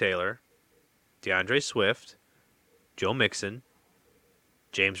 Jonathan Taylor, DeAndre Swift, Joe Mixon,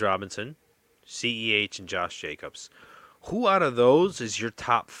 James Robinson, CEH, and Josh Jacobs. Who out of those is your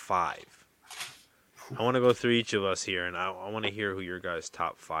top 5? I want to go through each of us here, and I want to hear who your guys'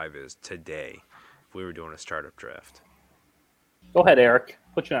 top 5 is today if we were doing a startup draft. Go ahead, Eric.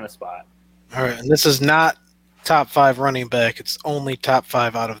 Put you on a spot. All right, and this is not top 5 running back. It's only top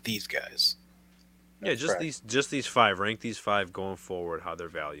 5 out of these guys. Yeah, just these 5. Rank these 5 going forward, how their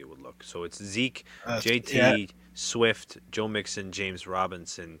value would look. So it's Zeke, JT, Swift, Joe Mixon, James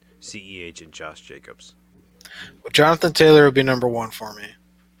Robinson, CEH, and Josh Jacobs. Well, Jonathan Taylor would be number 1 for me.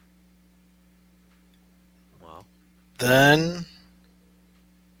 Then,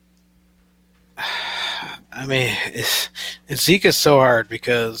 I mean, Zeke is so hard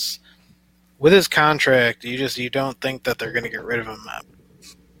because with his contract, you don't think that they're going to get rid of him.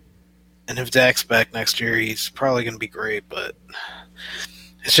 And if Dak's back next year, he's probably going to be great, but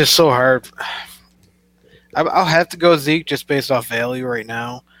it's just so hard. I'll have to go Zeke just based off value right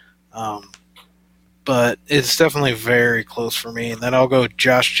now. But it's definitely very close for me. And then I'll go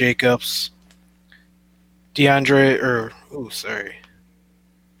Josh Jacobs, not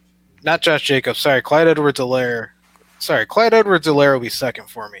Josh Jacobs. Sorry, Clyde Edwards-Helaire. Sorry, Clyde Edwards-Helaire will be second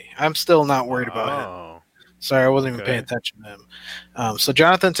for me. I'm still not worried about him. Sorry, I wasn't even paying attention to him. So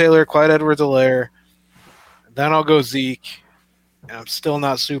Jonathan Taylor, Clyde Edwards-Helaire. Then I'll go Zeke. And I'm still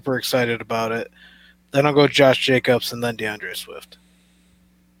not super excited about it. Then I'll go Josh Jacobs and then DeAndre Swift.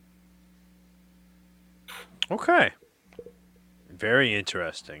 Okay. Very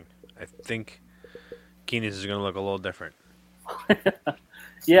interesting. I think Keenan's is going to look a little different.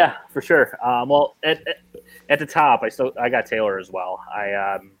 Yeah, for sure. Well, at the top, I got Taylor as well.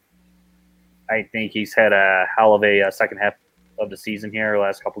 I think he's had a hell of a second half of the season here,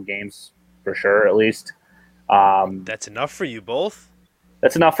 last couple games for sure, at least. That's enough for you both?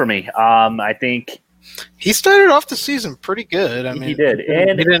 That's enough for me. I think he started off the season pretty good. I mean, he did,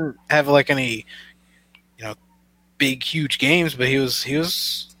 and he didn't have like any, big huge games, but he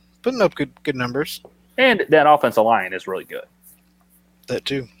was putting up good numbers. And that offensive line is really good. That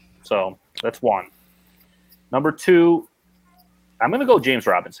too. So that's one. Number two, I'm going to go James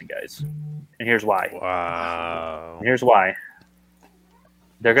Robinson, guys, and here's why. Wow. And here's why.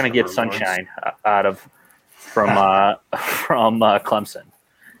 They're going to get sunshine from Clemson.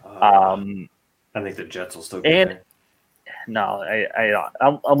 I think the Jets will still get there. No, I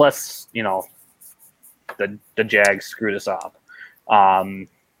unless the Jags screw this up.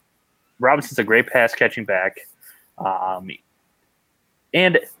 Robinson's a great pass catching back,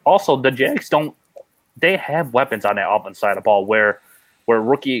 and also the Jags they have weapons on that offense side of the ball where a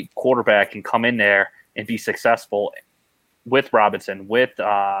rookie quarterback can come in there and be successful with Robinson, with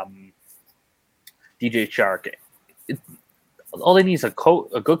DJ Chark. All they need is a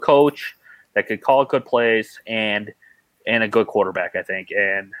good coach that could call good plays and a good quarterback, I think.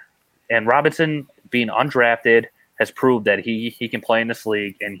 And Robinson, being undrafted, has proved that he can play in this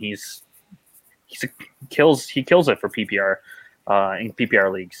league, and he kills it for PPR in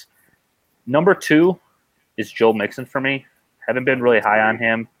PPR leagues. Number two is Joe Mixon for me. Haven't been really high on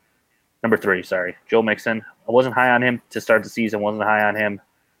him. Number three, sorry, Joe Mixon. I wasn't high on him to start the season. Wasn't high on him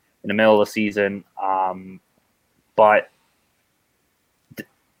in the middle of the season. But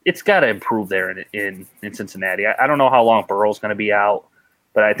it's got to improve there in Cincinnati. I don't know how long Burrow's going to be out,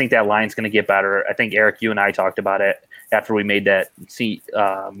 but I think that line's going to get better. I think, Eric, you and I talked about it after we made that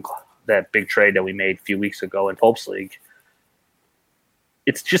big trade that we made a few weeks ago in Pope's League.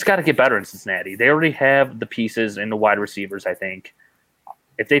 It's just got to get better in Cincinnati. They already have the pieces and the wide receivers, I think.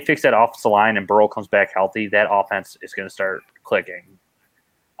 If they fix that offensive line and Burrow comes back healthy, that offense is going to start clicking.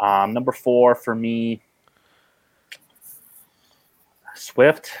 Number four for me,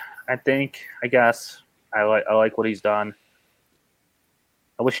 Swift, I guess. I like what he's done.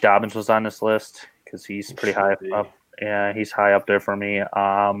 I wish Dobbins was on this list because he's pretty high up. Yeah, he's high up there for me.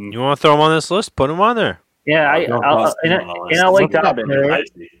 You want to throw him on this list? Put him on there. Yeah, I like Dobbins.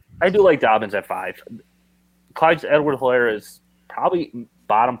 I do like Dobbins at 5. Clyde Edwards-Helaire is probably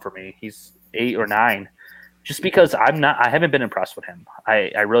bottom for me. He's 8 or 9, just because I haven't been impressed with him.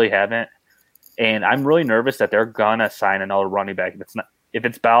 I really haven't, and I'm really nervous that they're gonna sign another running back. If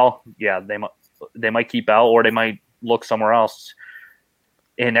it's Bell, yeah, they might keep Bell, or they might look somewhere else,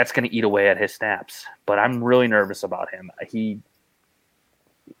 and that's gonna eat away at his snaps. But I'm really nervous about him. He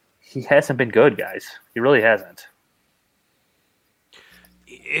hasn't been good, guys. He really hasn't.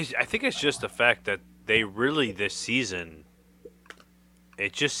 I think it's just the fact that they really, this season,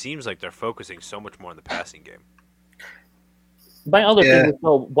 it just seems like they're focusing so much more on the passing game. My other thing is,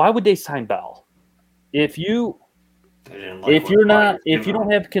 why would they sign Bell? If you don't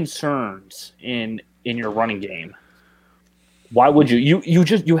have concerns in your running game, why would you?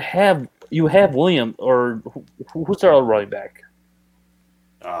 You have William, or who's their other running back?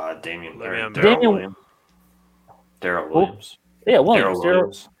 Damian Williams. Darrell Williams. Yeah,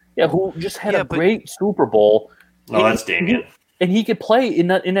 Williams. Yeah, who just had a great Super Bowl. No, that's Damian. And he could play in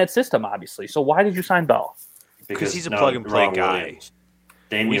that system, obviously. So why did you sign Bell? Because he's a plug-and-play guy. Williams.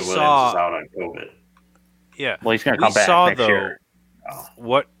 Damian Williams is out on COVID. Yeah. Well, he's going to come back next year.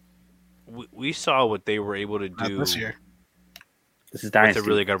 What we saw what they were able to do this year. This is dynasty. With a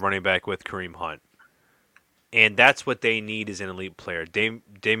really good running back with Kareem Hunt. And that's what they need is an elite player.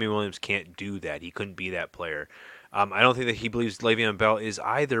 Damian Williams can't do that. He couldn't be that player. I don't think that he believes Le'Veon Bell is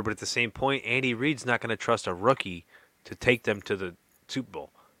either, but at the same point, Andy Reid's not going to trust a rookie to take them to the Super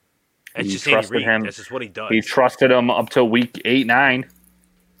Bowl. That's just Andy Reid. That's just what he does. He trusted him up to week 8, 9.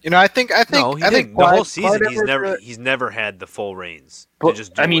 I think No, he didn't. The whole season, he's never had the full reins to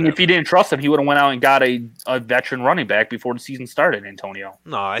just do whatever. If he didn't trust him, he would have went out and got a veteran running back before the season started. Antonio.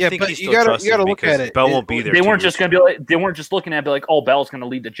 No, I think he still trusts him because Bell won't be there. They weren't just going to be like, they weren't just looking at oh, Bell's going to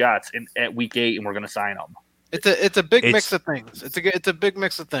lead the Jets at week 8 and we're going to sign him. It's a big mix of things. It's a big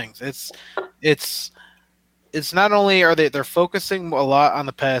mix of things. It's not only are they're focusing a lot on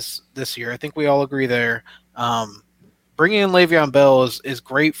the pass this year. I think we all agree there. Bringing in Le'Veon Bell is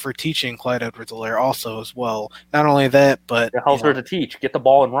great for teaching Clyde Edwards-Helaire also as well. Not only that, but the hell's there to teach? Get the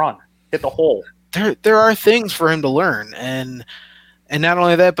ball and run. Hit the hole. There are things for him to learn, and not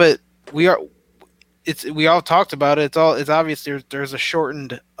only that, but we all talked about it. It's obvious there's a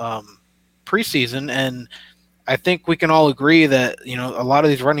shortened preseason, and I think we can all agree that a lot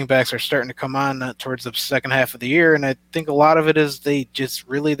of these running backs are starting to come on towards the second half of the year, and I think a lot of it is they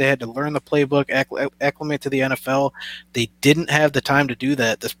had to learn the playbook, acclimate to the NFL. They didn't have the time to do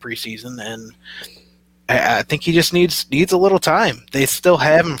that this preseason, and I think he just needs a little time. They still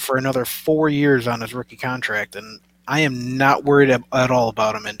have him for another 4 years on his rookie contract, and I am not worried at all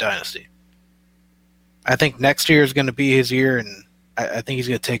about him in Dynasty. I think next year is going to be his year, and I think he's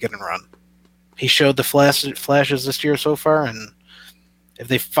going to take it and run. He showed the flashes this year so far, and if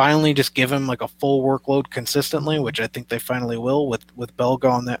they finally just give him like a full workload consistently, which I think they finally will with Bell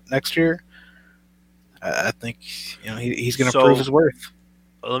gone that next year, I think he's going to prove his worth.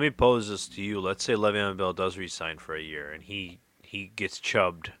 Let me pose this to you. Let's say Le'Veon Bell does re-sign for a year, and he gets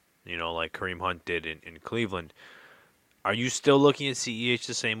chubbed, like Kareem Hunt did in Cleveland. Are you still looking at CEH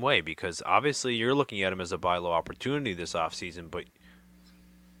the same way? Because obviously you're looking at him as a buy low opportunity this offseason, but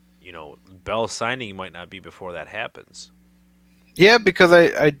Bell signing might not be before that happens. Yeah, because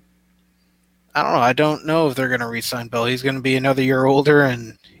I don't know. I don't know if they're going to re-sign Bell. He's going to be another year older,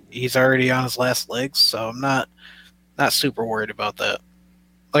 and he's already on his last legs, so I'm not super worried about that.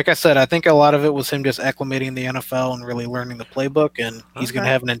 Like I said, I think a lot of it was him just acclimating the NFL and really learning the playbook, and he's going to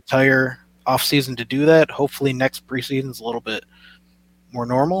have an entire offseason to do that. Hopefully next preseason's a little bit more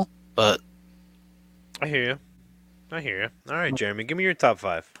normal, but... I hear you. All right, Jeremy, give me your top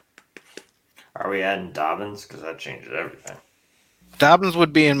 5. Are we adding Dobbins? Because that changes everything. Dobbins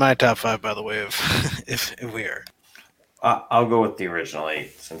would be in my top 5, by the way, if we are. I'll go with the original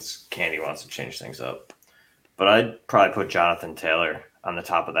 8 since Candy wants to change things up. But I'd probably put Jonathan Taylor on the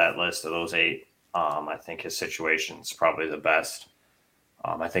top of that list of those 8. I think his situation's probably the best.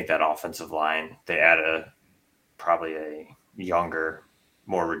 I think that offensive line, they add probably a younger,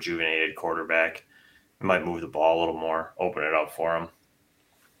 more rejuvenated quarterback. It might move the ball a little more, open it up for him.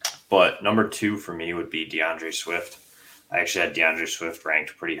 But number 2 for me would be DeAndre Swift. I actually had DeAndre Swift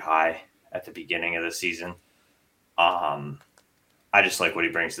ranked pretty high at the beginning of the season. I just like what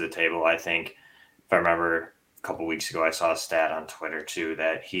he brings to the table. I think, if I remember a couple weeks ago, I saw a stat on Twitter too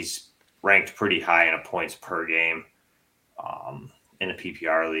that he's ranked pretty high in a points per game in the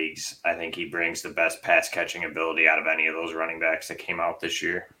PPR leagues. I think he brings the best pass catching ability out of any of those running backs that came out this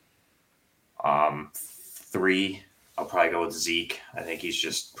year. 3, I'll probably go with Zeke. I think he's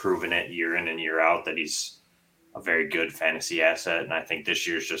just proven it year in and year out that he's a very good fantasy asset. And I think this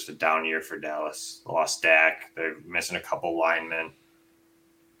year's just a down year for Dallas. They lost Dak. They're missing a couple linemen.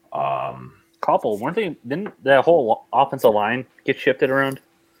 Weren't they? Didn't that whole offensive line get shifted around?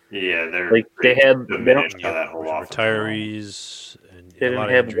 Yeah, they don't that whole retirees. They didn't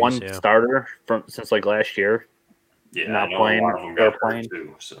have injuries, one starter since last year. Yeah, not playing. They're playing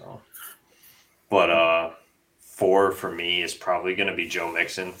too. So, but 4 for me is probably going to be Joe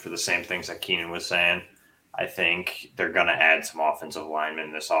Mixon for the same things that Keenan was saying. I think they're going to add some offensive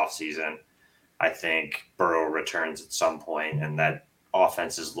linemen this offseason. I think Burrow returns at some point, and that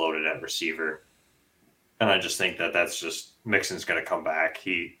offense is loaded at receiver. And I just think that's just Mixon's going to come back.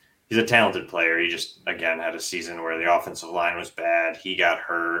 He's a talented player. He just, again, had a season where the offensive line was bad. He got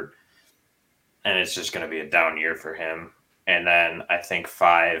hurt, and it's just going to be a down year for him. And then I think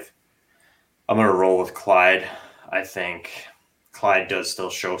 5, I'm going to roll with Clyde. I think Clyde does still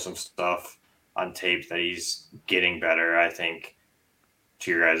show some stuff on tape that he's getting better. I think,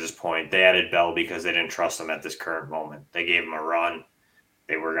 to your guys' point, they added Bell because they didn't trust him at this current moment. They gave him a run.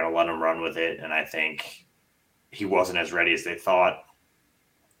 They were going to let him run with it, and I think he wasn't as ready as they thought.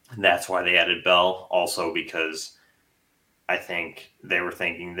 And that's why they added Bell, also because I think they were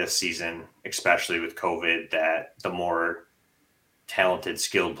thinking this season, especially with COVID, that the more talented,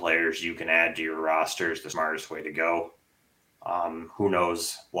 skilled players you can add to your roster is the smartest way to go. Who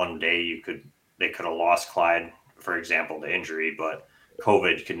knows? One day they could have lost Clyde, for example, to injury, but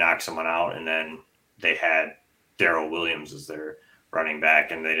COVID could knock someone out, and then they had Darrell Williams as their running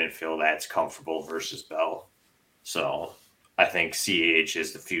back, and they didn't feel that's comfortable versus Bell. So I think CEH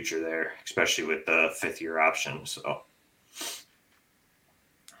is the future there, especially with the 5th-year option. So,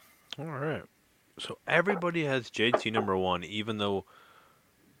 all right. So everybody has JT number 1, even though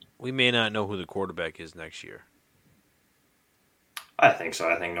we may not know who the quarterback is next year. I think so.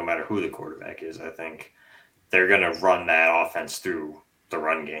 I think no matter who the quarterback is, I think they're going to run that offense through the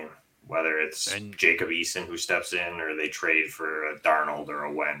run game, whether it's Jacob Eason who steps in or they trade for a Darnold or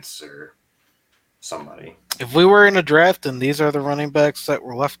a Wentz or somebody. If we were in a draft and these are the running backs that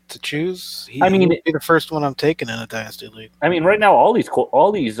were left to choose, he would be the first one I'm taking in a dynasty league. I mean, right now all these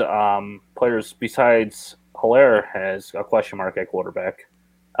players besides Hilaire has a question mark at quarterback.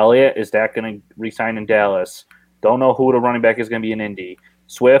 Elliott, is that going to re-sign in Dallas? Don't know who the running back is going to be in Indy.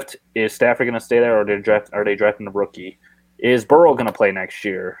 Swift, is Stafford going to stay there, or are they drafting the rookie? Is Burrow going to play next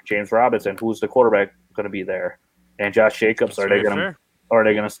year? James Robinson, who's the quarterback going to be there? And Josh Jacobs, are they going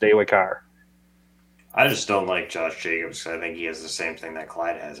to stay with Carr? I just don't like Josh Jacobs. I think he has the same thing that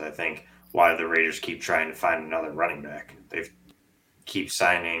Clyde has. I think why the Raiders keep trying to find another running back. They keep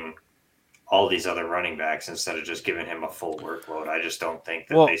signing all these other running backs instead of just giving him a full workload. I just don't think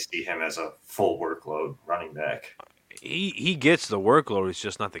that they see him as a full workload running back. He gets the workload. It's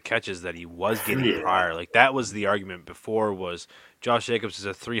just not the catches that he was getting prior. Like, that was the argument before, was Josh Jacobs is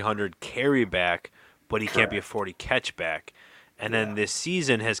a 300 carry back, but he can't be a 40 catch back. And then this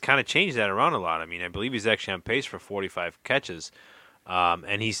season has kind of changed that around a lot. I mean, I believe he's actually on pace for 45 catches,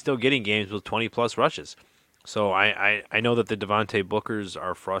 and he's still getting games with 20-plus rushes. So I know that the Devontae Bookers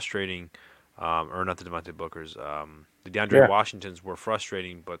are frustrating, or not the Devontae Bookers. The DeAndre Washingtons were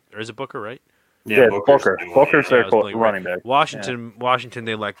frustrating, but there is a Booker, right? Yeah, Booker's their running back. Washington,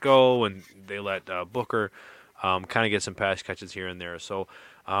 they let go, and they let Booker kind of get some pass catches here and there. So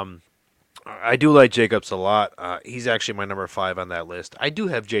I do like Jacobs a lot. He's actually my number 5 on that list. I do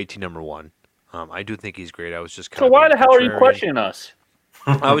have JT number 1. I do think he's great. I was just kind of. So why the hell are you questioning us?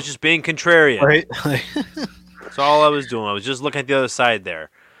 I was just being contrarian. Right. That's all I was doing. I was just looking at the other side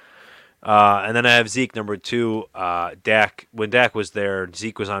there. And then I have Zeke number 2. Dak, when Dak was there,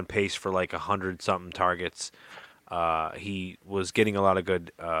 Zeke was on pace for like 100-something targets. He was getting a lot of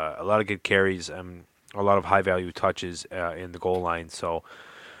good carries and a lot of high-value touches in the goal line. So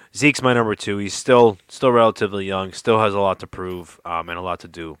Zeke's my number 2. He's still relatively young, still has a lot to prove and a lot to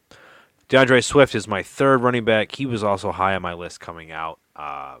do. DeAndre Swift is my 3rd running back. He was also high on my list coming out.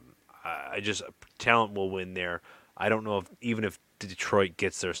 Talent will win there. I don't know if Detroit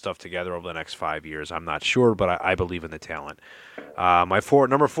gets their stuff together over the next 5 years. I'm not sure, but I believe in the talent.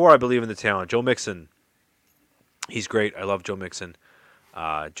 Number 4, I believe in the talent. Joe Mixon. He's great. I love Joe Mixon.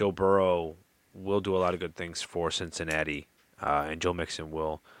 Joe Burrow will do a lot of good things for Cincinnati, and Joe Mixon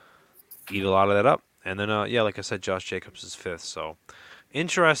will eat a lot of that up. And then, like I said, Josh Jacobs is 5th. So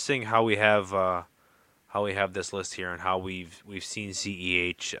interesting how we have this list here and how we've seen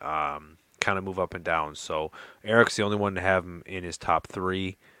CEH kind of move up and down. So Eric's the only one to have him in his top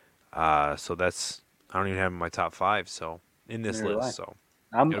 3. So that's, I don't even have him in my top 5. So in this list, so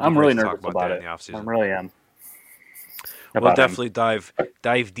I'm really nervous about it. I really am. We'll definitely dive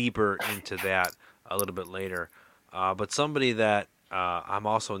deeper into that a little bit later. But somebody that I'm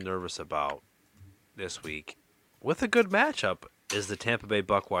also nervous about this week, with a good matchup, is the Tampa Bay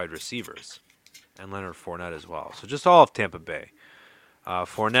Buck wide receivers and Leonard Fournette as well. So just all of Tampa Bay.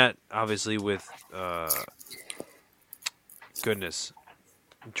 Fournette, obviously, with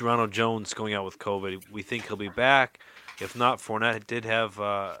Ronald Jones going out with COVID. We think he'll be back. If not, Fournette did have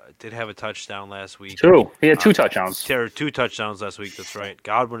a touchdown last week. 2. He had 2 touchdowns. 2 touchdowns last week. That's right.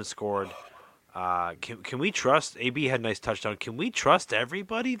 Godwin scored. Can we trust? AB had a nice touchdown. Can we trust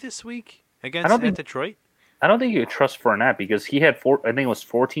everybody this week against Detroit? I don't think you could trust Fournette because he had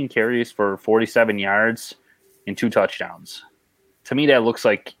 14 carries for 47 yards and 2 touchdowns. To me, that looks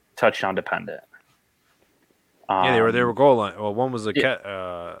like touchdown dependent. Yeah, they were goal line. Well, one was a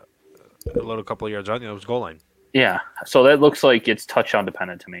couple of yards out. It was goal line. Yeah, so that looks like it's touchdown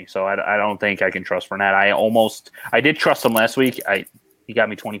dependent to me. So I don't think I can trust Fournette. I did trust him last week. He got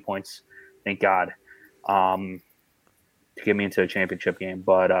me 20 points, thank God, to get me into a championship game.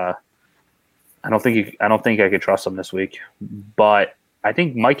 But I don't think I could trust him this week. But I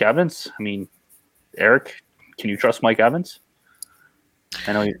think Mike Evans. I mean, Eric, can you trust Mike Evans?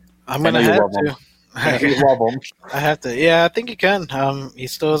 I know you. I'm gonna have to. You love him. I have to. Yeah, I think you can. He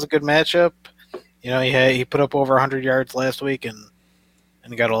still has a good matchup. He put up over 100 yards last week and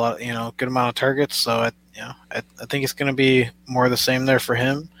got a lot, good amount of targets. So I think it's going to be more of the same there for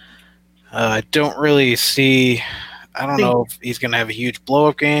him. I don't really see. I don't know if he's going to have a huge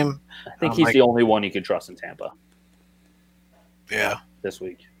blow-up game. I think he's the only one you can trust in Tampa. Yeah, this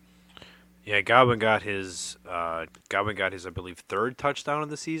week. Yeah, Godwin got his I believe third touchdown of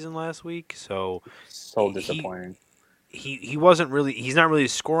the season last week. So So he disappointing. he wasn't really he's not really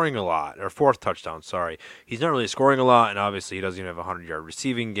scoring a lot, or fourth touchdown, sorry. He's not really scoring a lot, and obviously he doesn't even have a 100-yard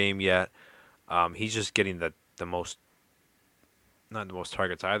receiving game yet. He's just getting the most, not the most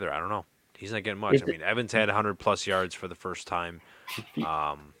targets either. I don't know. He's not getting much. Is I it, mean, Evans had 100+ yards for the first time if in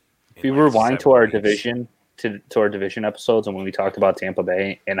you like rewind to 7 our weeks. division to our division episodes and when we talked about Tampa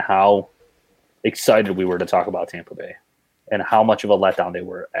Bay and how excited we were to talk about Tampa Bay and how much of a letdown they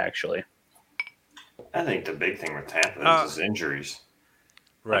were actually. I think the big thing with Tampa is his injuries.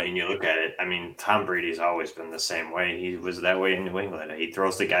 Right. I mean, you look at it. I mean, Tom Brady's always been the same way. He was that way in New England. He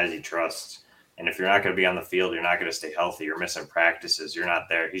throws the guys he trusts. And if you're not going to be on the field, you're not going to stay healthy. You're missing practices. You're not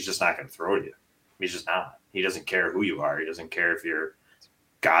there. He's just not going to throw to you. He's just not. He doesn't care who you are. He doesn't care if you're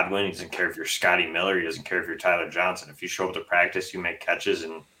Godwin. He doesn't care if you're Scotty Miller. He doesn't care if you're Tyler Johnson. If you show up to practice, you make catches,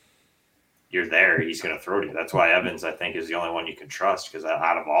 and you're there, he's going to throw to you. That's why Evans, I think, is the only one you can trust because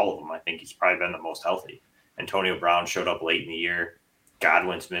out of all of them, I think he's probably been the most healthy. Antonio Brown showed up late in the year.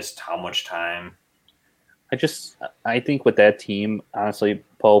 Godwin's missed how much time? I think with that team, honestly,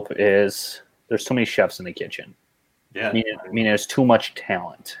 Pope, is there's too many chefs in the kitchen. Yeah. I mean, there's too much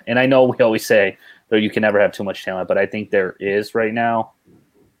talent. And I know we always say that you can never have too much talent, but I think there is right now.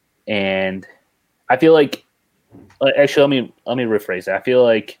 And I feel like, actually, let me rephrase that. I feel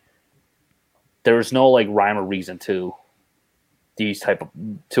like there's no like rhyme or reason to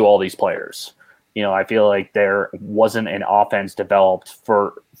all these players. You know, I feel like there wasn't an offense developed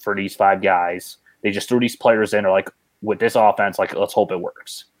for these five guys. They just threw these players in, or like with this offense, like let's hope it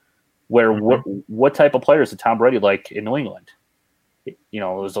works. Where what type of players did Tom Brady like in New England? You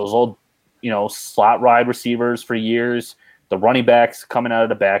know, it was those old, slot ride receivers for years, the running backs coming out of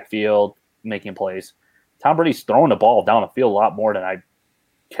the backfield making plays. Tom Brady's throwing the ball down the field a lot more than I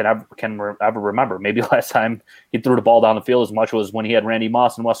can ever remember. Maybe last time he threw the ball down the field as much was when he had Randy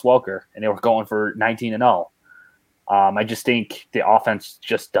Moss and Wes Welker, and they were going for 19-0. I just think the offense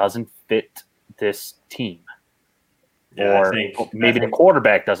just doesn't fit this team. Yeah, or maybe the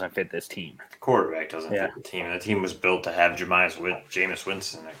quarterback doesn't fit this team. The quarterback doesn't fit the team. The team was built to have Jameis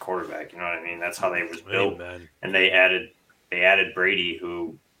Winston at quarterback. You know what I mean? That's how they was built. Amen. And they added Brady,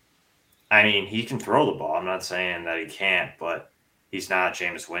 who, I mean, he can throw the ball. I'm not saying that he can't, but he's not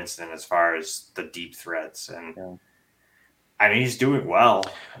Jameis Winston as far as the deep threats. And I mean, he's doing well.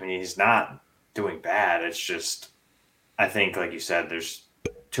 I mean, he's not doing bad. It's just, I think, like you said, there's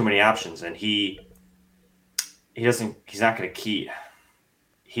too many options, and he's not going to key.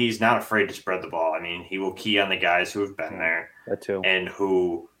 He's not afraid to spread the ball. I mean, he will key on the guys who have been there and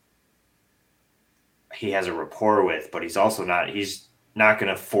who he has a rapport with, but he's not going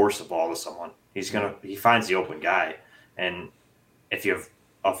to force a ball to someone. He finds the open guy. And if you have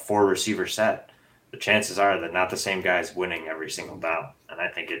a 4-receiver set, the chances are that not the same guy's winning every single down. And I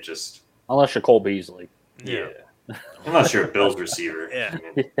think it just, unless you're Cole Beasley. Yeah. Unless you're a Bills receiver. Yeah.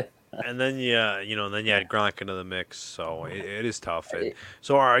 I mean, and then you had Gronk into the mix, so it is tough.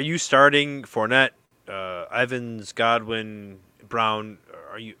 So are you starting Fournette, Evans, Godwin, Brown?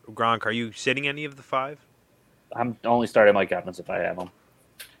 Gronk? Are you sitting any of the five? I'm only starting Mike Evans if I have him.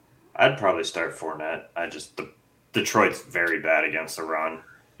 I'd probably start Fournette. Detroit's very bad against the run.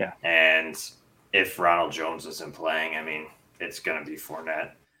 Yeah. And if Ronald Jones isn't playing, I mean, it's going to be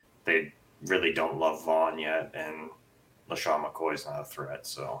Fournette. They really don't love Vaughn yet, and LaShawn McCoy's not a threat,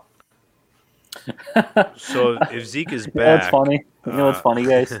 so. So if Zeke is back, it's funny. You know what's funny,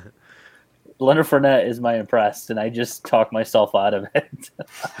 guys? Leonard Fournette is my impressed, and I just talked myself out of it.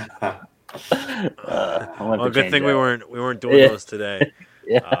 Good thing we weren't doing those today.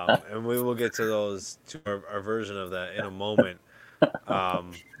 Yeah. And we will get to our version of that in a moment.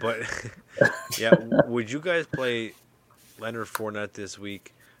 But yeah, would you guys play Leonard Fournette this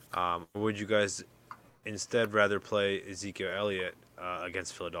week? Or would you guys instead rather play Ezekiel Elliott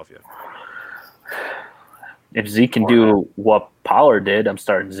against Philadelphia? If Zeke can do what Pollard did, I'm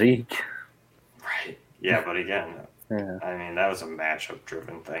starting Zeke. Right. Yeah, but again, I mean, that was a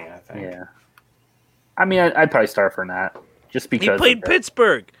matchup-driven thing, I think. Yeah. I mean, I'd probably start Fournette just because he played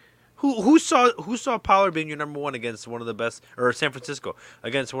Pittsburgh. Who saw Pollard being your number one against one of the best, or San Francisco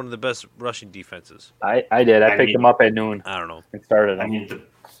against one of the best rushing defenses? I did. I picked him up at noon. I don't know. And started him.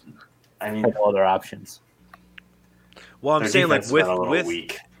 I mean, couple other options. Well, I'm saying like with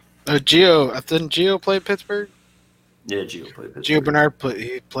weak. Didn't Gio play Pittsburgh? Yeah, Gio played Pittsburgh. Gio Bernard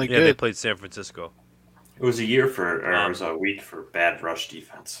played good. Yeah, they played San Francisco. It was it was a week for bad rush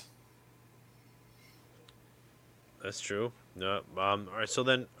defense. That's true. No. All right. So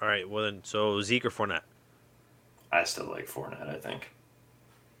then, so Zeke or Fournette? I still like Fournette. I think.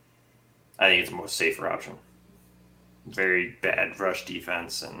 I think it's a more safer option. Very bad rush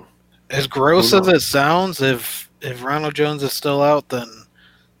defense, and as gross as it sounds, if Ronald Jones is still out, then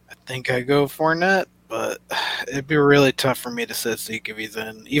I think I go Fournette. But it'd be really tough for me to sit Zeke if he's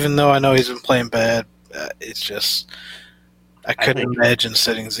in. Even though I know he's been playing bad, it's just I couldn't imagine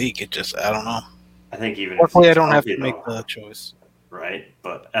sitting Zeke. I don't know. I think even luckily I don't have to make the choice. Right,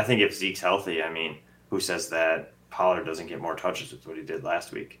 but I think if Zeke's healthy, I mean, who says that Pollard doesn't get more touches with what he did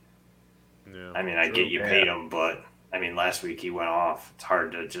last week? Yeah, I mean, I get you paid him, but I mean, last week he went off. It's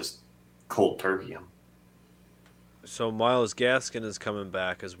hard to just cold turkey him. So Myles Gaskin is coming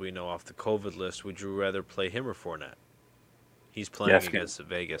back, as we know, off the COVID list. Would you rather play him or Fournette? He's playing against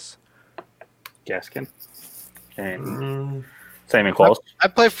Vegas. Gaskin. And same close. I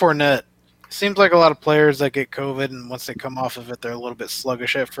play Fournette. Seems like a lot of players that get COVID, and once they come off of it, they're a little bit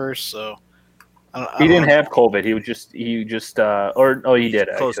sluggish at first. So he didn't have COVID. He did.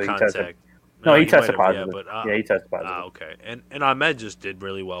 Close actually. Contact. He tested positive. He tested positive. Okay. And Ahmed just did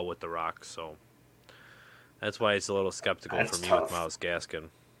really well with the Rock, so that's why it's a little skeptical for me with Myles Gaskin.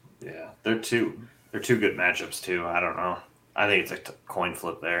 Yeah, they're two good matchups too. I don't know. I think it's a coin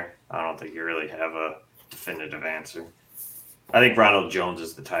flip there. I don't think you really have a definitive answer. I think Ronald Jones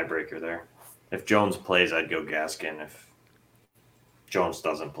is the tiebreaker there. If Jones plays, I'd go Gaskin. If Jones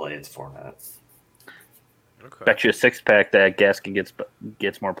doesn't play, it's Fournette. Okay. Bet you a 6-pack that Gaskin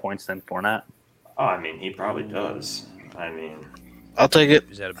gets more points than Fournette. Oh, I mean, he probably does. I mean, I'll take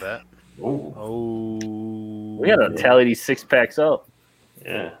it. Is that a bet? Oh, we gotta tally these 6-packs up.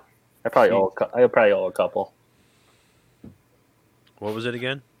 Yeah, I probably owe a couple. What was it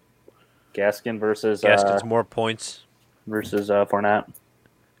again? Gaskin's more points versus Fournette.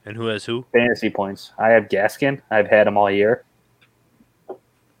 And who has who? Fantasy points. I have Gaskin. I've had him all year.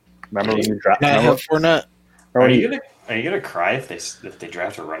 Remember when you dropped? I have Fournette. Are you gonna cry if they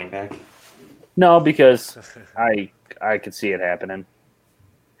draft a running back? No, because I could see it happening.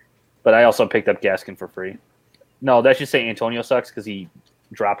 But I also picked up Gaskin for free. No, that should say Antonio sucks because he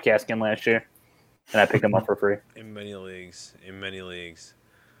dropped Gaskin last year, and I picked him up for free. In many leagues.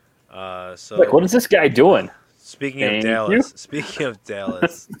 So Look, what is this guy doing? Speaking of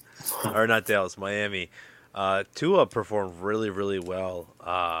Dallas, or not Dallas, Miami, Tua performed really, really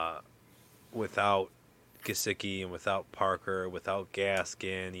well without Gesicki and without Parker, without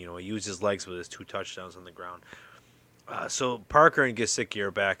Gaskin. He used his legs with his 2 touchdowns on the ground. So Parker and Gesicki are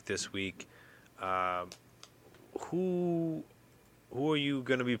back this week. Who are you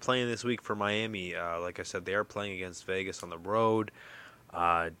going to be playing this week for Miami? Like I said, they are playing against Vegas on the road.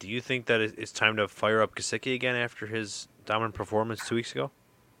 Do you think that it's time to fire up Gesicki again after his dominant performance 2 weeks ago?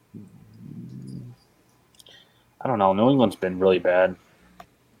 I don't know. New England's been really bad.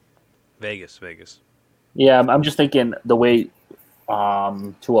 Vegas. Yeah, I'm just thinking the way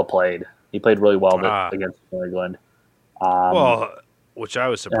Tua played. He played really well against New England. Which I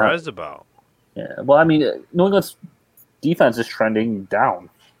was surprised about. Yeah. Well, I mean, New England's defense is trending down.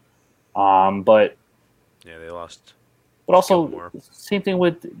 But yeah, they lost. But also, same thing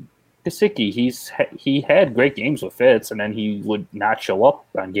with Gesicki. He had great games with Fitz, and then he would not show up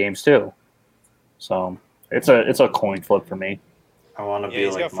on games too. So it's a coin flip for me. I want to be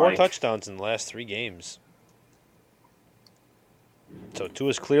he's like got 4 Mike. touchdowns in the last 3 games. So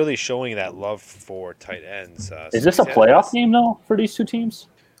Tua's clearly showing that love for tight ends. Is this a playoff game though for these 2 teams?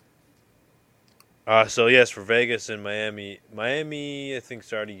 So yes, for Vegas and Miami. Miami, I think,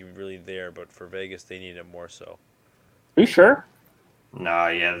 is already really there, but for Vegas, they need it more so. Are you sure? No,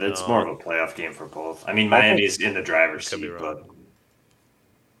 yeah, that's more of a playoff game for both. I mean, Miami's in the driver's seat, but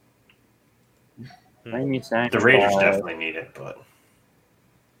the Raiders definitely need it. But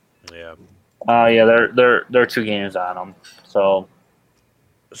yeah, yeah, they're 2 games on them. So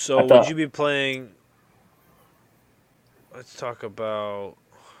would you be playing? Let's talk about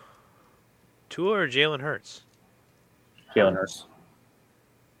Tua or Jalen Hurts. Jalen Hurts.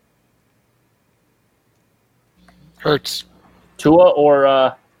 Hurts. Tua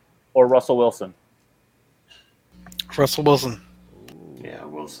or Russell Wilson. Russell Wilson. Yeah,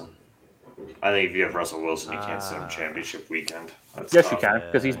 Wilson. I think if you have Russell Wilson, you can't sit him championship weekend. That's yes, tough. you can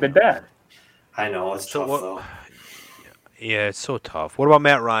because he's been bad. I know it's tough though. Yeah, it's so tough. What about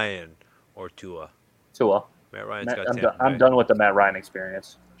Matt Ryan or Tua? Tua. Matt Ryan's got. I'm done with the Matt Ryan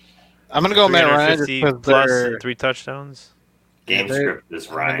experience. I'm gonna go Matt Ryan plus 3 touchdowns. Game script is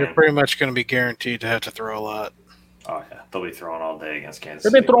Ryan. They're pretty much going to be guaranteed to have to throw a lot. Oh yeah, they'll be throwing all day against Kansas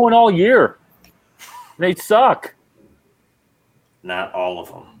They've been throwing all year. They suck. Not all of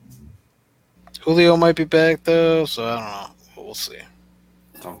them. Julio might be back though, so I don't know. We'll see.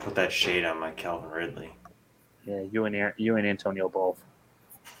 Don't put that shade on my Calvin Ridley. Yeah, you and Antonio both.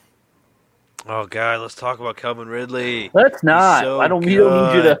 Oh God, let's talk about Calvin Ridley. Let's not. So We don't need you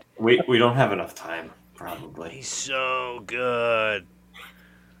to. We don't have enough time. Probably. He's so good.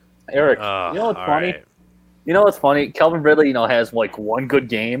 Eric, you know what's funny? Right. You know what's funny? Calvin Ridley, has like one good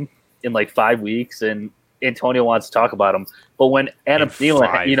game in like 5 weeks, and Antonio wants to talk about him. But when Adam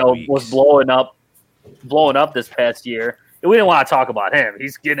Thielen, was blowing up this past year, we didn't want to talk about him.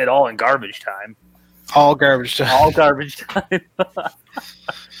 He's getting it all in garbage time. All garbage time. All garbage time.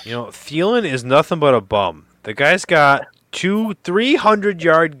 Thielen is nothing but a bum. The guy's got 2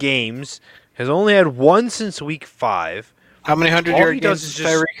 300-yard games. Has only had one since week 5. How many 100-yard games does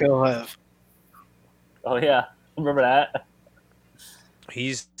Tyreek Hill have? Oh yeah, remember that?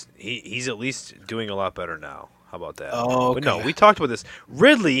 He's at least doing a lot better now. How about that? Oh, okay. But no, we talked about this.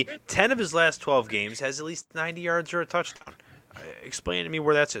 Ridley, 10 of his last 12 games, has at least 90 yards or a touchdown. Explain to me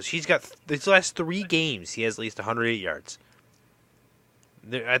where that's. He's got his last 3 games. He has at least 108 yards.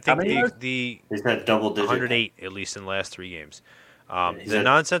 I think he's had double digit. 108 at least in the last 3 games. The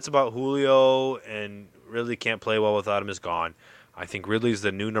nonsense about Julio and Ridley can't play well without him is gone. I think Ridley's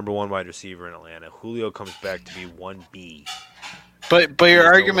the new number 1 wide receiver in Atlanta. Julio comes back to be 1B. But your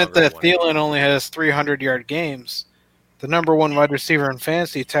argument that Thielen only has 300-yard games, the number 1 wide receiver in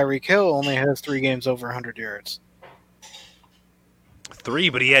fantasy, Tyreek Hill, only has 3 games over 100 yards. 3,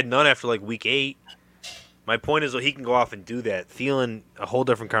 but he had none after like week 8. My point is, he can go off and do that. Thielen, a whole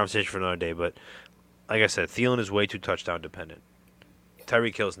different conversation for another day, but like I said, Thielen is way too touchdown dependent.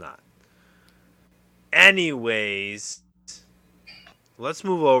 Tyreek Hill's not. Anyways, let's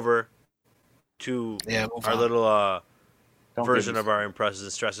move over to our little version of our impressions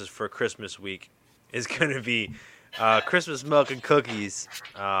and stresses for Christmas week. Is going to be Christmas milk and cookies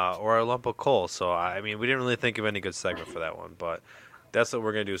or a lump of coal. So, we didn't really think of any good segment for that one, but that's what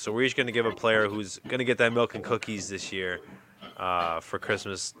we're going to do. So we're each going to give a player who's going to get that milk and cookies this year for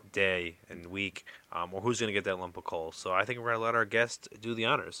Christmas Day and week, or who's going to get that lump of coal. So I think we're going to let our guest do the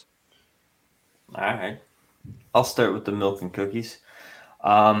honors. All right. I'll start with the milk and cookies.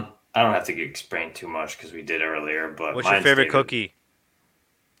 I don't have to explain too much because we did earlier. But what's your favorite cookie?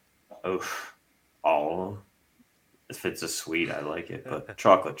 Oof, all of them. If it's a sweet, I like it, but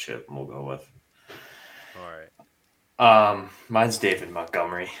chocolate chip we'll go with. All right. Mine's David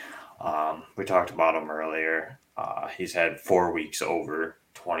Montgomery. We talked about him earlier. He's had 4 weeks over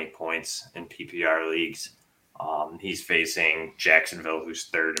 20 points in PPR leagues. He's facing Jacksonville,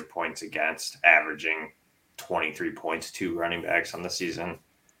 who's 3rd in points against, averaging 23 points, 2 running backs on the season.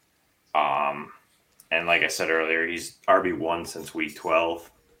 And like I said earlier, he's RB1 since week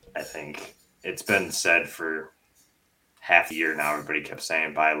 12. I think it's been said for half a year now. Everybody kept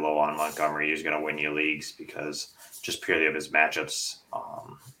saying buy low on Montgomery. He's going to win you leagues because just purely of his matchups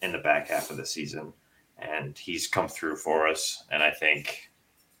in the back half of the season. And he's come through for us. And I think,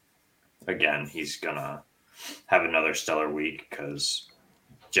 again, he's going to have another stellar week because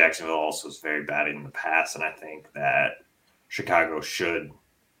Jacksonville also is very bad in the pass. And I think that Chicago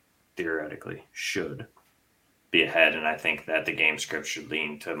theoretically should be ahead. And I think that the game script should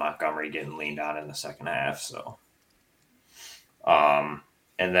lean to Montgomery getting leaned on in the second half. So,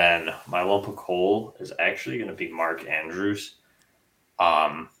 and then my lump of coal is actually going to be Mark Andrews.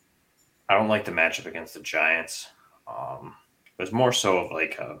 I don't like the matchup against the Giants. It was more so of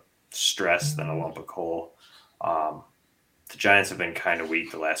like a stress than a lump of coal. The Giants have been kind of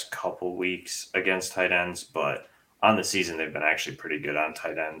weak the last couple weeks against tight ends, but on the season they've been actually pretty good on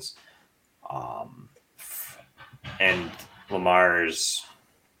tight ends. And Lamar's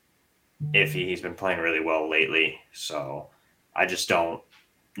iffy. He's been playing really well lately, so I just don't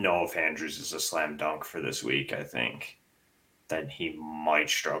know if Andrews is a slam dunk for this week. I think that he might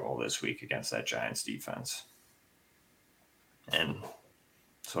struggle this week against that Giants defense. And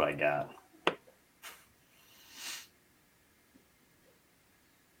that's what I got.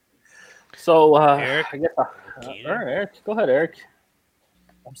 So, Eric? I guess, all right, Eric. Go ahead, Eric.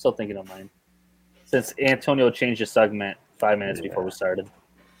 I'm still thinking of mine. Since Antonio changed the segment 5 minutes before we started.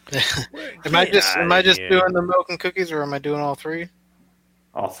 Am I just doing the milk and cookies, or am I doing all 3?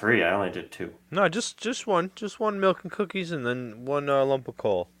 All 3. I only did 2. No, just one. Just one milk and cookies, and then one lump of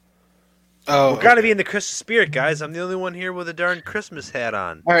coal. Oh, we got to be in the Christmas spirit, guys. I'm the only one here with a darn Christmas hat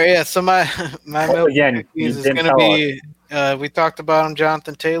on. All right, yeah. So my milk and cookies is going to be. We talked about him,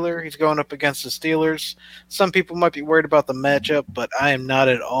 Jonathan Taylor. He's going up against the Steelers. Some people might be worried about the matchup, but I am not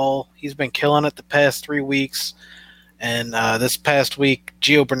at all. He's been killing it the past 3 weeks. And this past week,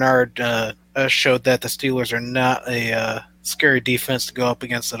 Gio Bernard showed that the Steelers are not a scary defense to go up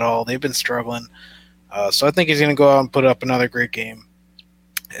against at all. They've been struggling. So I think he's going to go out and put up another great game.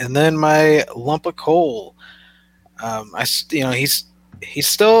 And then my lump of coal, he's He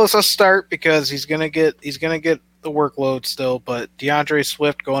still is a start because he's gonna get the workload still. But DeAndre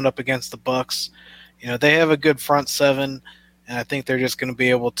Swift going up against the Bucks, they have a good front seven, and I think they're just gonna be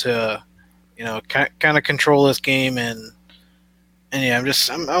able to, kind of control this game. And yeah,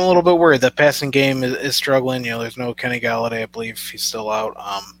 I'm a little bit worried. The passing game is struggling. There's no Kenny Galladay. I believe he's still out.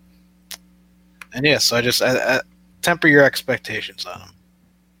 And yeah, so I temper your expectations on him.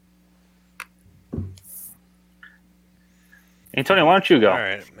 Antonio, why don't you go? All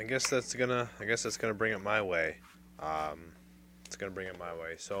right, I guess that's gonna bring it my way. It's gonna bring it my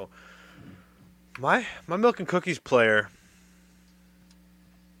way. So my milk and cookies player,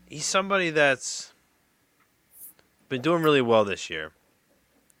 he's somebody that's been doing really well this year,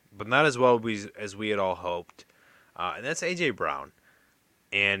 but not as well as we had all hoped, and that's AJ Brown.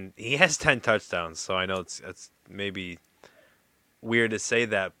 And he has 10 touchdowns, so I know it's maybe weird to say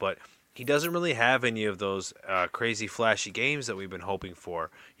that, but he doesn't really have any of those crazy flashy games that we've been hoping for.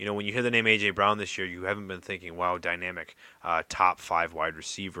 When you hear the name A.J. Brown this year, you haven't been thinking, wow, dynamic, top 5 wide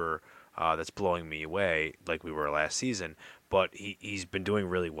receiver that's blowing me away like we were last season. But he's been doing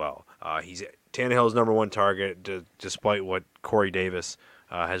really well. He's Tannehill's number one target, despite what Corey Davis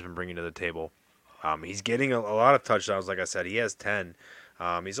has been bringing to the table. He's getting a lot of touchdowns, like I said. He has 10.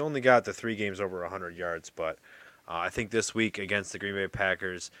 He's only got the 3 games over 100 yards, but I think this week against the Green Bay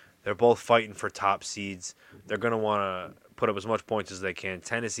Packers, they're both fighting for top seeds. They're going to want to put up as much points as they can.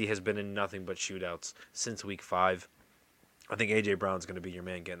 Tennessee has been in nothing but shootouts since week 5. I think A.J. Brown's going to be your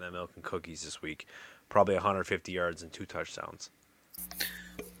man getting that milk and cookies this week. Probably 150 yards and 2 touchdowns.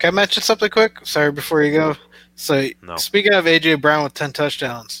 Can I mention something quick? Sorry, before you go. So, Speaking of A.J. Brown with 10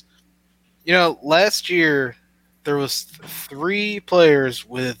 touchdowns, last year there was 3 players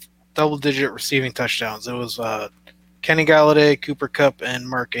with double-digit receiving touchdowns. It was Kenny Galladay, Cooper Kupp, and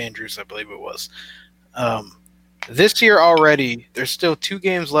Mark Andrews, I believe it was. This year already, there's still 2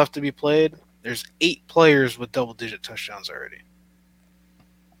 games left to be played. There's 8 players with double-digit touchdowns already.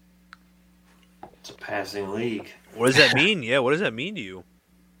 It's a passing league. What does that mean? Yeah, what does that mean to you?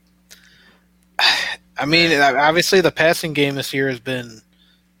 I mean, obviously the passing game this year has been,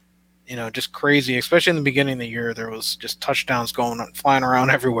 just crazy. Especially in the beginning of the year, there was just touchdowns flying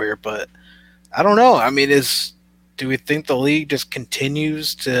around everywhere. But I don't know. I mean, do we think the league just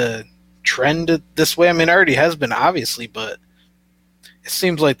continues to trend this way? I mean, it already has been, obviously, but it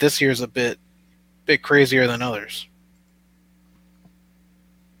seems like this year's a bit crazier than others.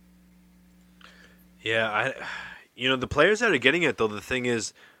 Yeah, the players that are getting it, though, the thing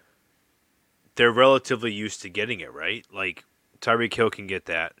is, they're relatively used to getting it, right? Like, Tyreek Hill can get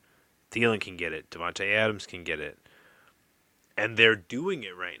that. Thielen can get it. Devontae Adams can get it. And they're doing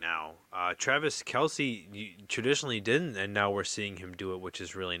it right now. Travis Kelce traditionally didn't, and now we're seeing him do it, which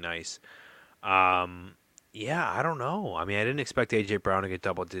is really nice. Yeah, I don't know. I mean, I didn't expect A.J. Brown to get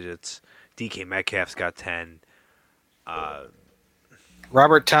double digits. DK Metcalf's got 10.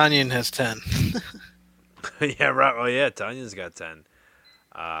 Robert Tonyan has 10. Yeah, Tanyan's got 10.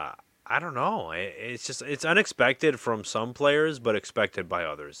 I don't know. It's unexpected from some players, but expected by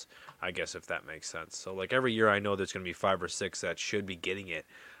others, I guess, if that makes sense. So, like, every year I know there's going to be 5 or 6 that should be getting it.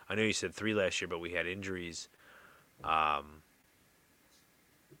 I know you said 3 last year, but we had injuries. Yeah.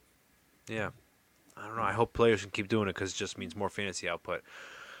 I don't know. I hope players can keep doing it because it just means more fantasy output.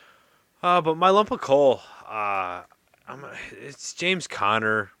 But my lump of coal, it's James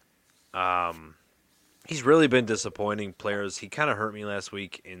Conner. He's really been disappointing players. He kind of hurt me last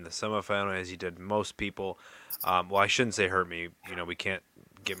week in the semifinal, as he did most people. Well, I shouldn't say hurt me. We can't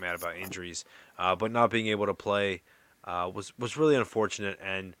get mad about injuries. But not being able to play was really unfortunate.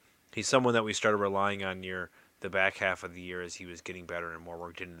 And he's someone that we started relying on near the back half of the year as he was getting better and more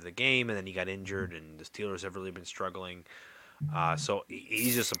worked into the game. And then he got injured, and the Steelers have really been struggling. So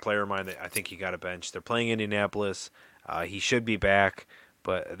he's just a player of mine that I think he got a bench. They're playing Indianapolis. He should be back,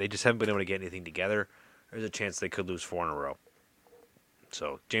 but they just haven't been able to get anything together. There's a chance they could lose 4 in a row.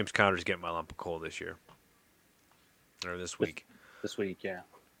 So James Conner's getting my lump of coal this year. Or this week. This week, yeah.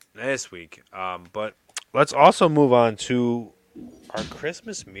 This week. But let's also move on to our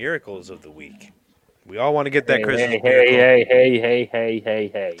Christmas miracles of the week. We all want to get that Christmas miracle.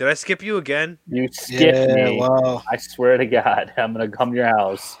 Hey. Did I skip you again? You skipped me. Wow. I swear to God, I'm going to come to your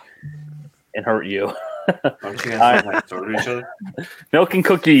house and hurt you. Aren't you guys like to each other? Milk and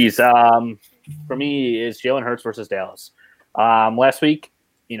cookies. For me, is Jalen Hurts versus Dallas. Last week,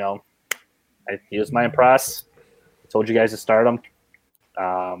 he was my impress. I told you guys to start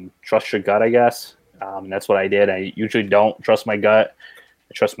him. Trust your gut, I guess. And that's what I did. I usually don't trust my gut.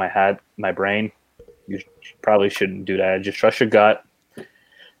 I trust my head, my brain. You probably shouldn't do that. Just trust your gut.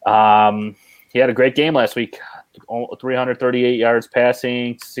 He had a great game last week. 338 yards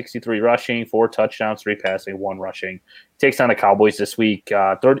passing, 63 rushing, 4 touchdowns, 3 passing, 1 rushing. Takes on the Cowboys this week.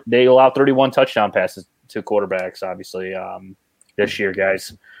 They allow 31 touchdown passes to quarterbacks, obviously, this year,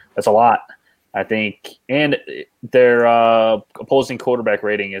 guys. That's a lot, I think. And their opposing quarterback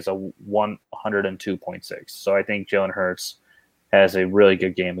rating is a 102.6. So I think Jalen Hurts has a really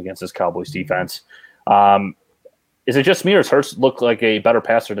good game against this Cowboys defense. Is it just me, or does Hurts look like a better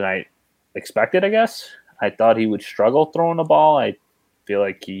passer than I expected, I guess? I thought he would struggle throwing the ball. I feel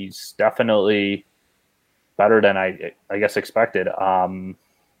like he's definitely better than I guess expected.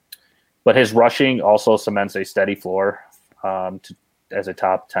 But his rushing also cements a steady floor as a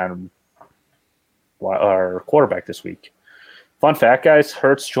top 10 quarterback this week. Fun fact, guys,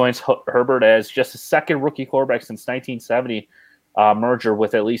 Hurts joins Herbert as just the second rookie quarterback since 1970 merger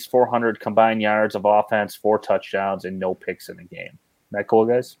with at least 400 combined yards of offense, 4 touchdowns, and no picks in the game. Isn't that cool,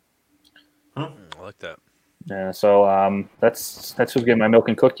 guys? I like that. Yeah, so that's who's getting my milk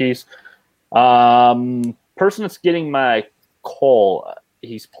and cookies. Person that's getting my coal,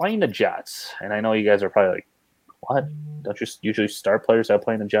 he's playing the Jets, and I know you guys are probably like, "What? Don't you usually start players that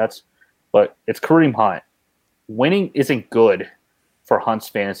playing the Jets?" But it's Kareem Hunt. Winning isn't good for Hunt's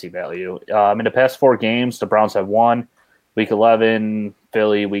fantasy value. In the past 4 games, the Browns have won. Week 11,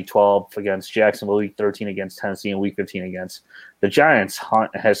 Philly. Week 12 against Jacksonville. Week 13 against Tennessee. And Week 15 against the Giants.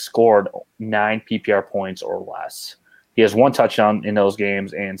 Hunt has scored 9 PPR points or less. He has 1 touchdown in those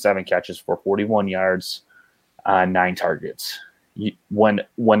games and 7 catches for 41 yards on 9 targets. When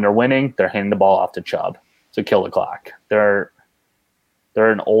they're winning, they're handing the ball off to Chubb to kill the clock. They're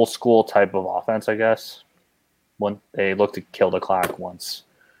an old school type of offense, I guess. When they look to kill the clock once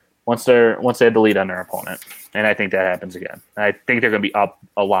they have the lead on their opponent, and I think that happens again. I think they're going to be up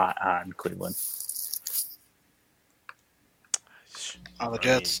a lot on Cleveland. On the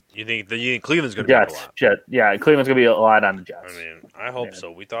Jets. You think Cleveland's going to be up a lot? Yeah, Cleveland's going to be a lot on the Jets. I mean, I hope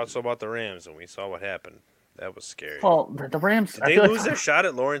so. We thought so about the Rams, and we saw what happened. That was scary. Well, the Rams. Did they lose their shot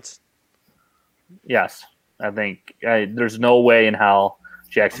at Lawrence? Yes, I think there's no way in hell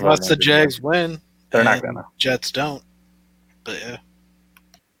Jacksonville. Unless the Jags win, they're not gonna. Jets don't. But yeah.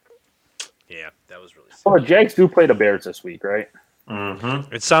 Yeah, that was really sad. Well, the Jags do play the Bears this week, right?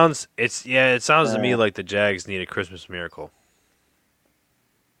 Mm-hmm. It sounds to me like the Jags need a Christmas miracle.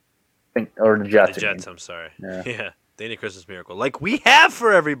 Or the Jets. The Jets, I'm sorry. Yeah. They need a Christmas miracle. Like we have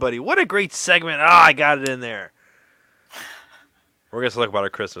for everybody. What a great segment. I got it in there. We're going to talk about our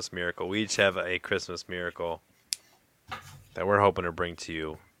Christmas miracle. We each have a Christmas miracle that we're hoping to bring to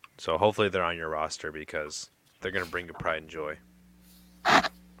you. So hopefully they're on your roster because they're going to bring you pride and joy.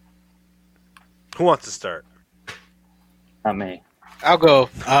 Who wants to start? Not me. I'll go.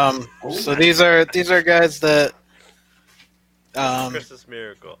 So these are guys that Christmas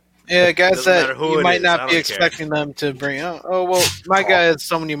miracle. Yeah, guys Doesn't that matter who you it might is, not I be don't expecting them to bring. Oh well, my guy is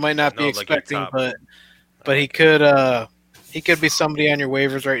someone you might not be No, like your expecting, top. but he could be somebody on your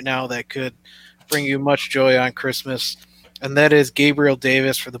waivers right now that could bring you much joy on Christmas, and that is Gabriel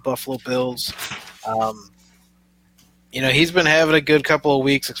Davis for the Buffalo Bills. He's been having a good couple of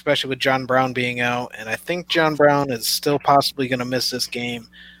weeks, especially with John Brown being out, and I think John Brown is still possibly going to miss this game.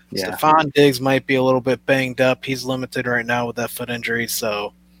 Yeah. Stephon Diggs might be a little bit banged up. He's limited right now with that foot injury,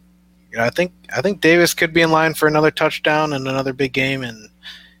 so I think Davis could be in line for another touchdown and another big game, and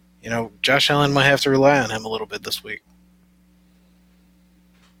Josh Allen might have to rely on him a little bit this week.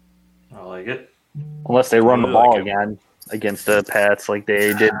 I like it. Unless they run the ball again against the Pats like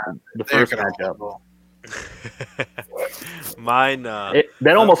they did the first matchup. Mine.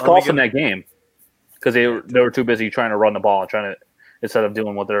 That almost cost them that game because they were too busy trying to run the ball, instead of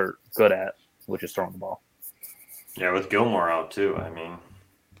doing what they're good at, which is throwing the ball. Yeah, with Gilmore out too. I mean,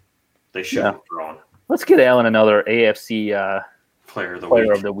 they should have thrown. Let's get Allen another AFC player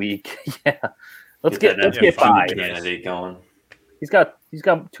of the week. Yeah, let's get 5 candidate going. He's got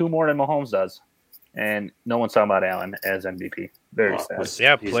 2 more than Mahomes does, and no one's talking about Allen as MVP. Very sad.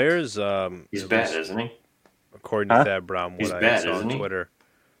 Yeah, players. He's bad, isn't he? According to Thad Brown, what I saw on Twitter.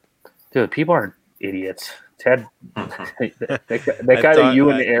 Dude, people are idiots. Ted, that guy that you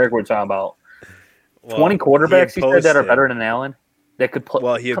and Eric were talking about. 20 quarterbacks he said that are better than Allen. That could play.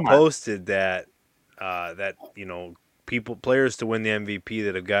 Well, he had posted that players to win the MVP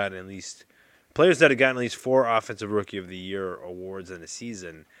that have gotten at least 4 Offensive Rookie of the Year awards in a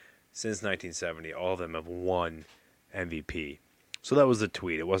season since 1970. All of them have won MVP. So that was the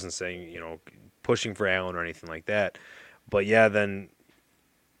tweet. It wasn't saying pushing for Allen or anything like that. But then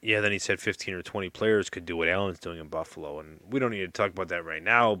he said 15 or 20 players could do what Allen's doing in Buffalo. And we don't need to talk about that right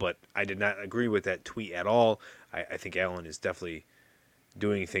now, but I did not agree with that tweet at all. I think Allen is definitely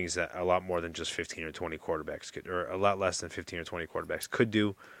doing things that a lot more than just 15 or 20 quarterbacks could, or a lot less than 15 or 20 quarterbacks could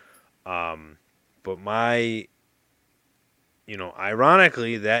do. But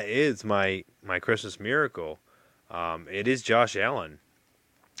ironically, that is my Christmas miracle. It is Josh Allen.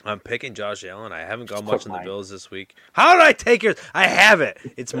 I'm picking Josh Allen. I haven't gone much on the Bills this week. How did I take yours? I have it.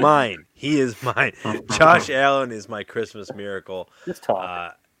 It's mine. He is mine. Josh Allen is my Christmas miracle. Just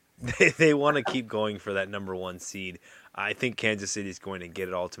talk. They want to keep going for that number 1 seed. I think Kansas City is going to get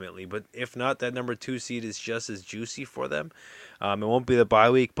it ultimately. But if not, that number 2 seed is just as juicy for them. It won't be the bye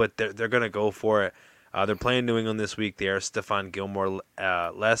week, but they're going to go for it. They're playing New England this week. They are Stephon Gilmore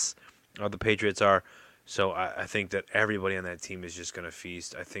less. The Patriots are. So I think that everybody on that team is just going to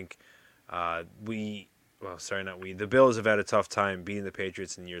feast. I think the Bills have had a tough time beating the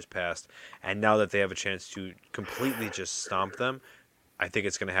Patriots in years past. And now that they have a chance to completely just stomp them, I think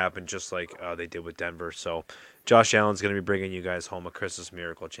it's going to happen just like they did with Denver. So Josh Allen's going to be bringing you guys home a Christmas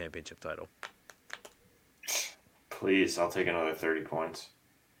Miracle championship title. Please, I'll take another 30 points.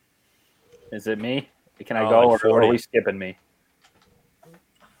 Is it me? Can I go, like or are we skipping me?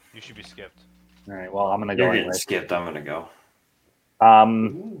 You should be skipped. All right, well, I'm going to go You're getting anyway. skipped. I'm going to go.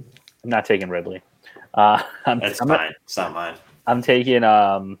 I'm not taking Ridley. That's fine. It's not mine. I'm taking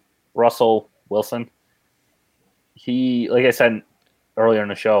Russell Wilson. He, like I said earlier in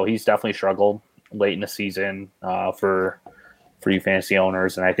the show, he's definitely struggled late in the season for you fantasy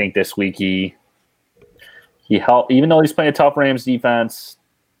owners, and I think this week he helped. Even though he's playing a tough Rams defense,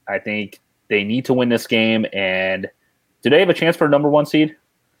 I think they need to win this game. And do they have a chance for a number 1 seed,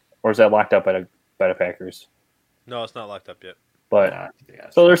 or is that locked up by the Packers? No, it's not locked up yet. But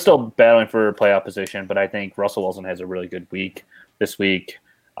so they're still battling for playoff position. But I think Russell Wilson has a really good week this week,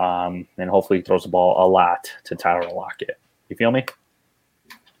 and hopefully he throws the ball a lot to Tyler Lockett. You feel me?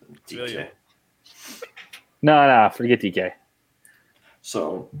 DK. No, forget DK.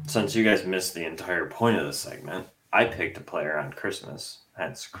 So, since you guys missed the entire point of the segment, I picked a player on Christmas.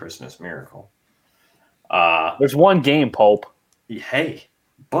 Hence, Christmas Miracle. There's one game, Pope. Hey,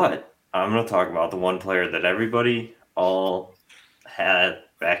 but I'm going to talk about the one player that everybody all had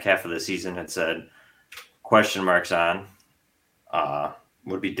back half of the season had said question marks on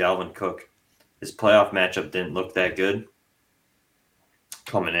would be Dalvin Cook. His playoff matchup didn't look that good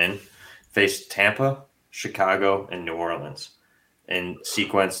coming in. Faced Tampa, Chicago, and New Orleans in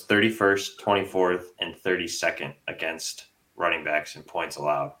sequence 31st, 24th, and 32nd against running backs and points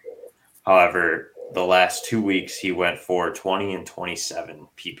allowed. However, the last 2 weeks he went for 20 and 27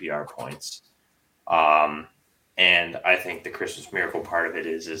 PPR points. And I think the Christmas Miracle part of it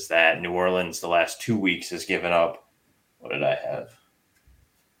is that New Orleans the last 2 weeks has given up, what did I have?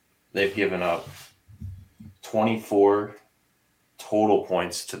 They've given up 24 total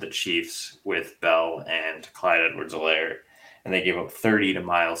points to the Chiefs with Bell and Clyde Edwards-Helaire. And they gave up 30 to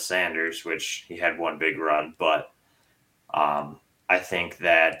Miles Sanders, which he had one big run. But I think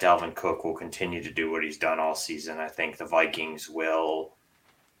that Dalvin Cook will continue to do what he's done all season. I think the Vikings will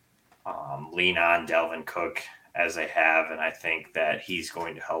lean on Dalvin Cook as they have, and I think that he's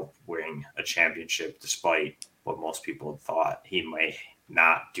going to help win a championship despite what most people thought he may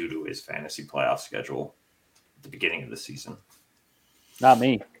not due to his fantasy playoff schedule at the beginning of the season. Not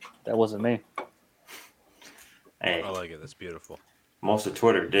me. That wasn't me. Hey, I like it. That's beautiful. Most of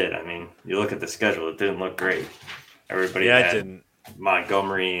Twitter did. I mean, you look at the schedule; it didn't look great. Everybody it didn't.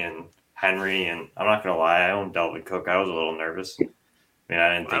 Montgomery and Henry, and I'm not going to lie, I owned Dalvin Cook. I was a little nervous. I mean,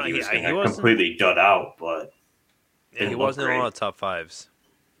 I didn't think he was going to completely dud out, but he wasn't in a lot of top fives.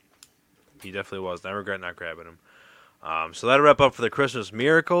 He definitely was. I regret not grabbing him. So that'll wrap up for the Christmas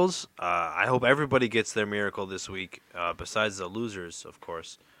miracles. I hope everybody gets their miracle this week, besides the losers, of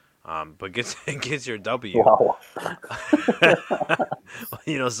course. But gets your W. Wow.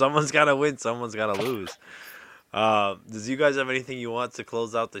 Someone's got to win, someone's got to lose. Does you guys have anything you want to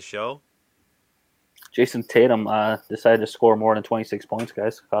close out the show? Jason Tatum decided to score more than 26 points,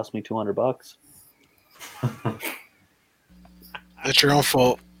 guys. It cost me $200. That's your own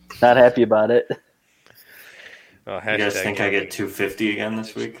fault. Not happy about it. You guys think I get 250 again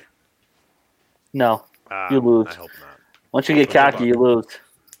this week? No, you lose. I hope not. Once you get cocky, you lose.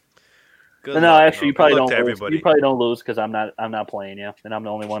 Actually, you probably don't lose. You probably don't lose because I'm not playing you, and I'm the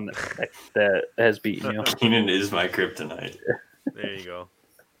only one that has beaten you. Keenan is my kryptonite. There you go.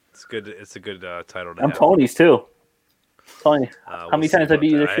 It's good. It's a good title to I'm have. Tony's too. Tony, how many times I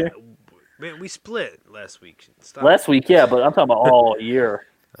beat you this year? Man, we split last week. Stop. Last week, yeah, but I'm talking about all year.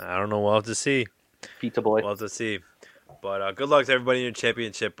 I don't know. We'll have to see. Pizza boy. We'll have to see. But good luck to everybody in your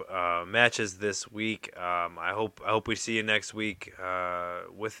championship matches this week. I hope we see you next week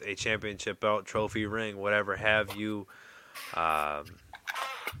with a championship belt, trophy, ring, whatever have you.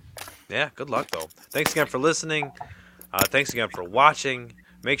 Yeah, good luck, though. Thanks again for listening. Thanks again for watching.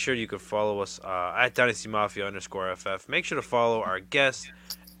 Make sure you can follow us at DynastyMafia_FF. Make sure to follow our guests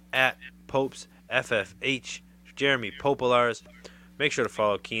at Popes FFH, Jeremy Popolars. Make sure to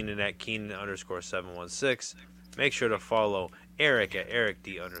follow Keenan at Keenan_716. Make sure to follow Eric at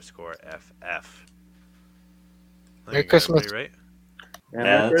EricD_FF. Merry Christmas. Right? Yeah,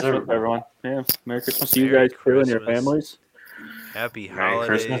 Merry Christmas, everyone. Yeah, Merry Christmas to you guys too and your families. Happy Merry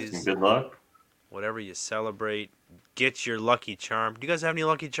holidays. Christmas and good luck. Whatever you celebrate, get your lucky charm. Do you guys have any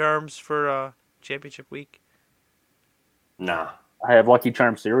lucky charms for championship week? Nah. I have Lucky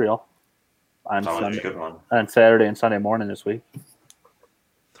Charm cereal on Saturday and Sunday morning this week.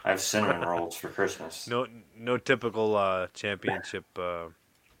 I have cinnamon rolls for Christmas. No typical championship.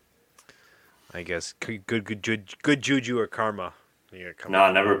 I guess good juju or karma. No,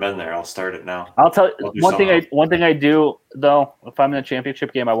 I've never been there. I'll start it now. I'll tell you one thing I do though. If I'm in a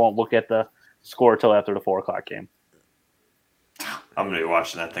championship game, I won't look at the score till after the 4:00 game. I'm gonna be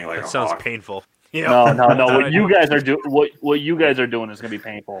watching that thing like that a sounds hawk. Painful. Yeah. No. What you guys are doing is gonna be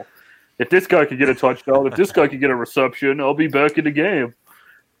painful. If this guy could get a touchdown, if this guy could get a reception, I'll be back in the game.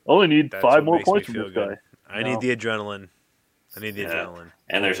 Only need 5 more points from this guy. I need the adrenaline. Adrenaline.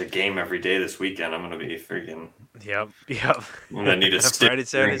 And there's a game every day this weekend. I'm gonna be freaking. Yep. I'm gonna need a stick Friday,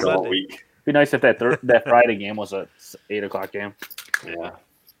 Saturday, all Sunday. week. Be nice if that Friday game was a 8:00 game. Yeah.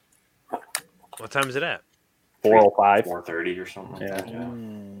 What time is it at? 4:05. 4:30 or something. Yeah.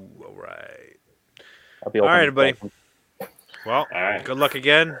 Ooh, all right. All right, everybody. Well, all right. Good luck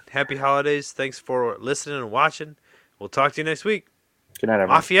again. Happy holidays. Thanks for listening and watching. We'll talk to you next week. Good night,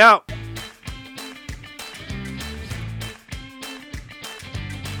 everyone. Mafia out.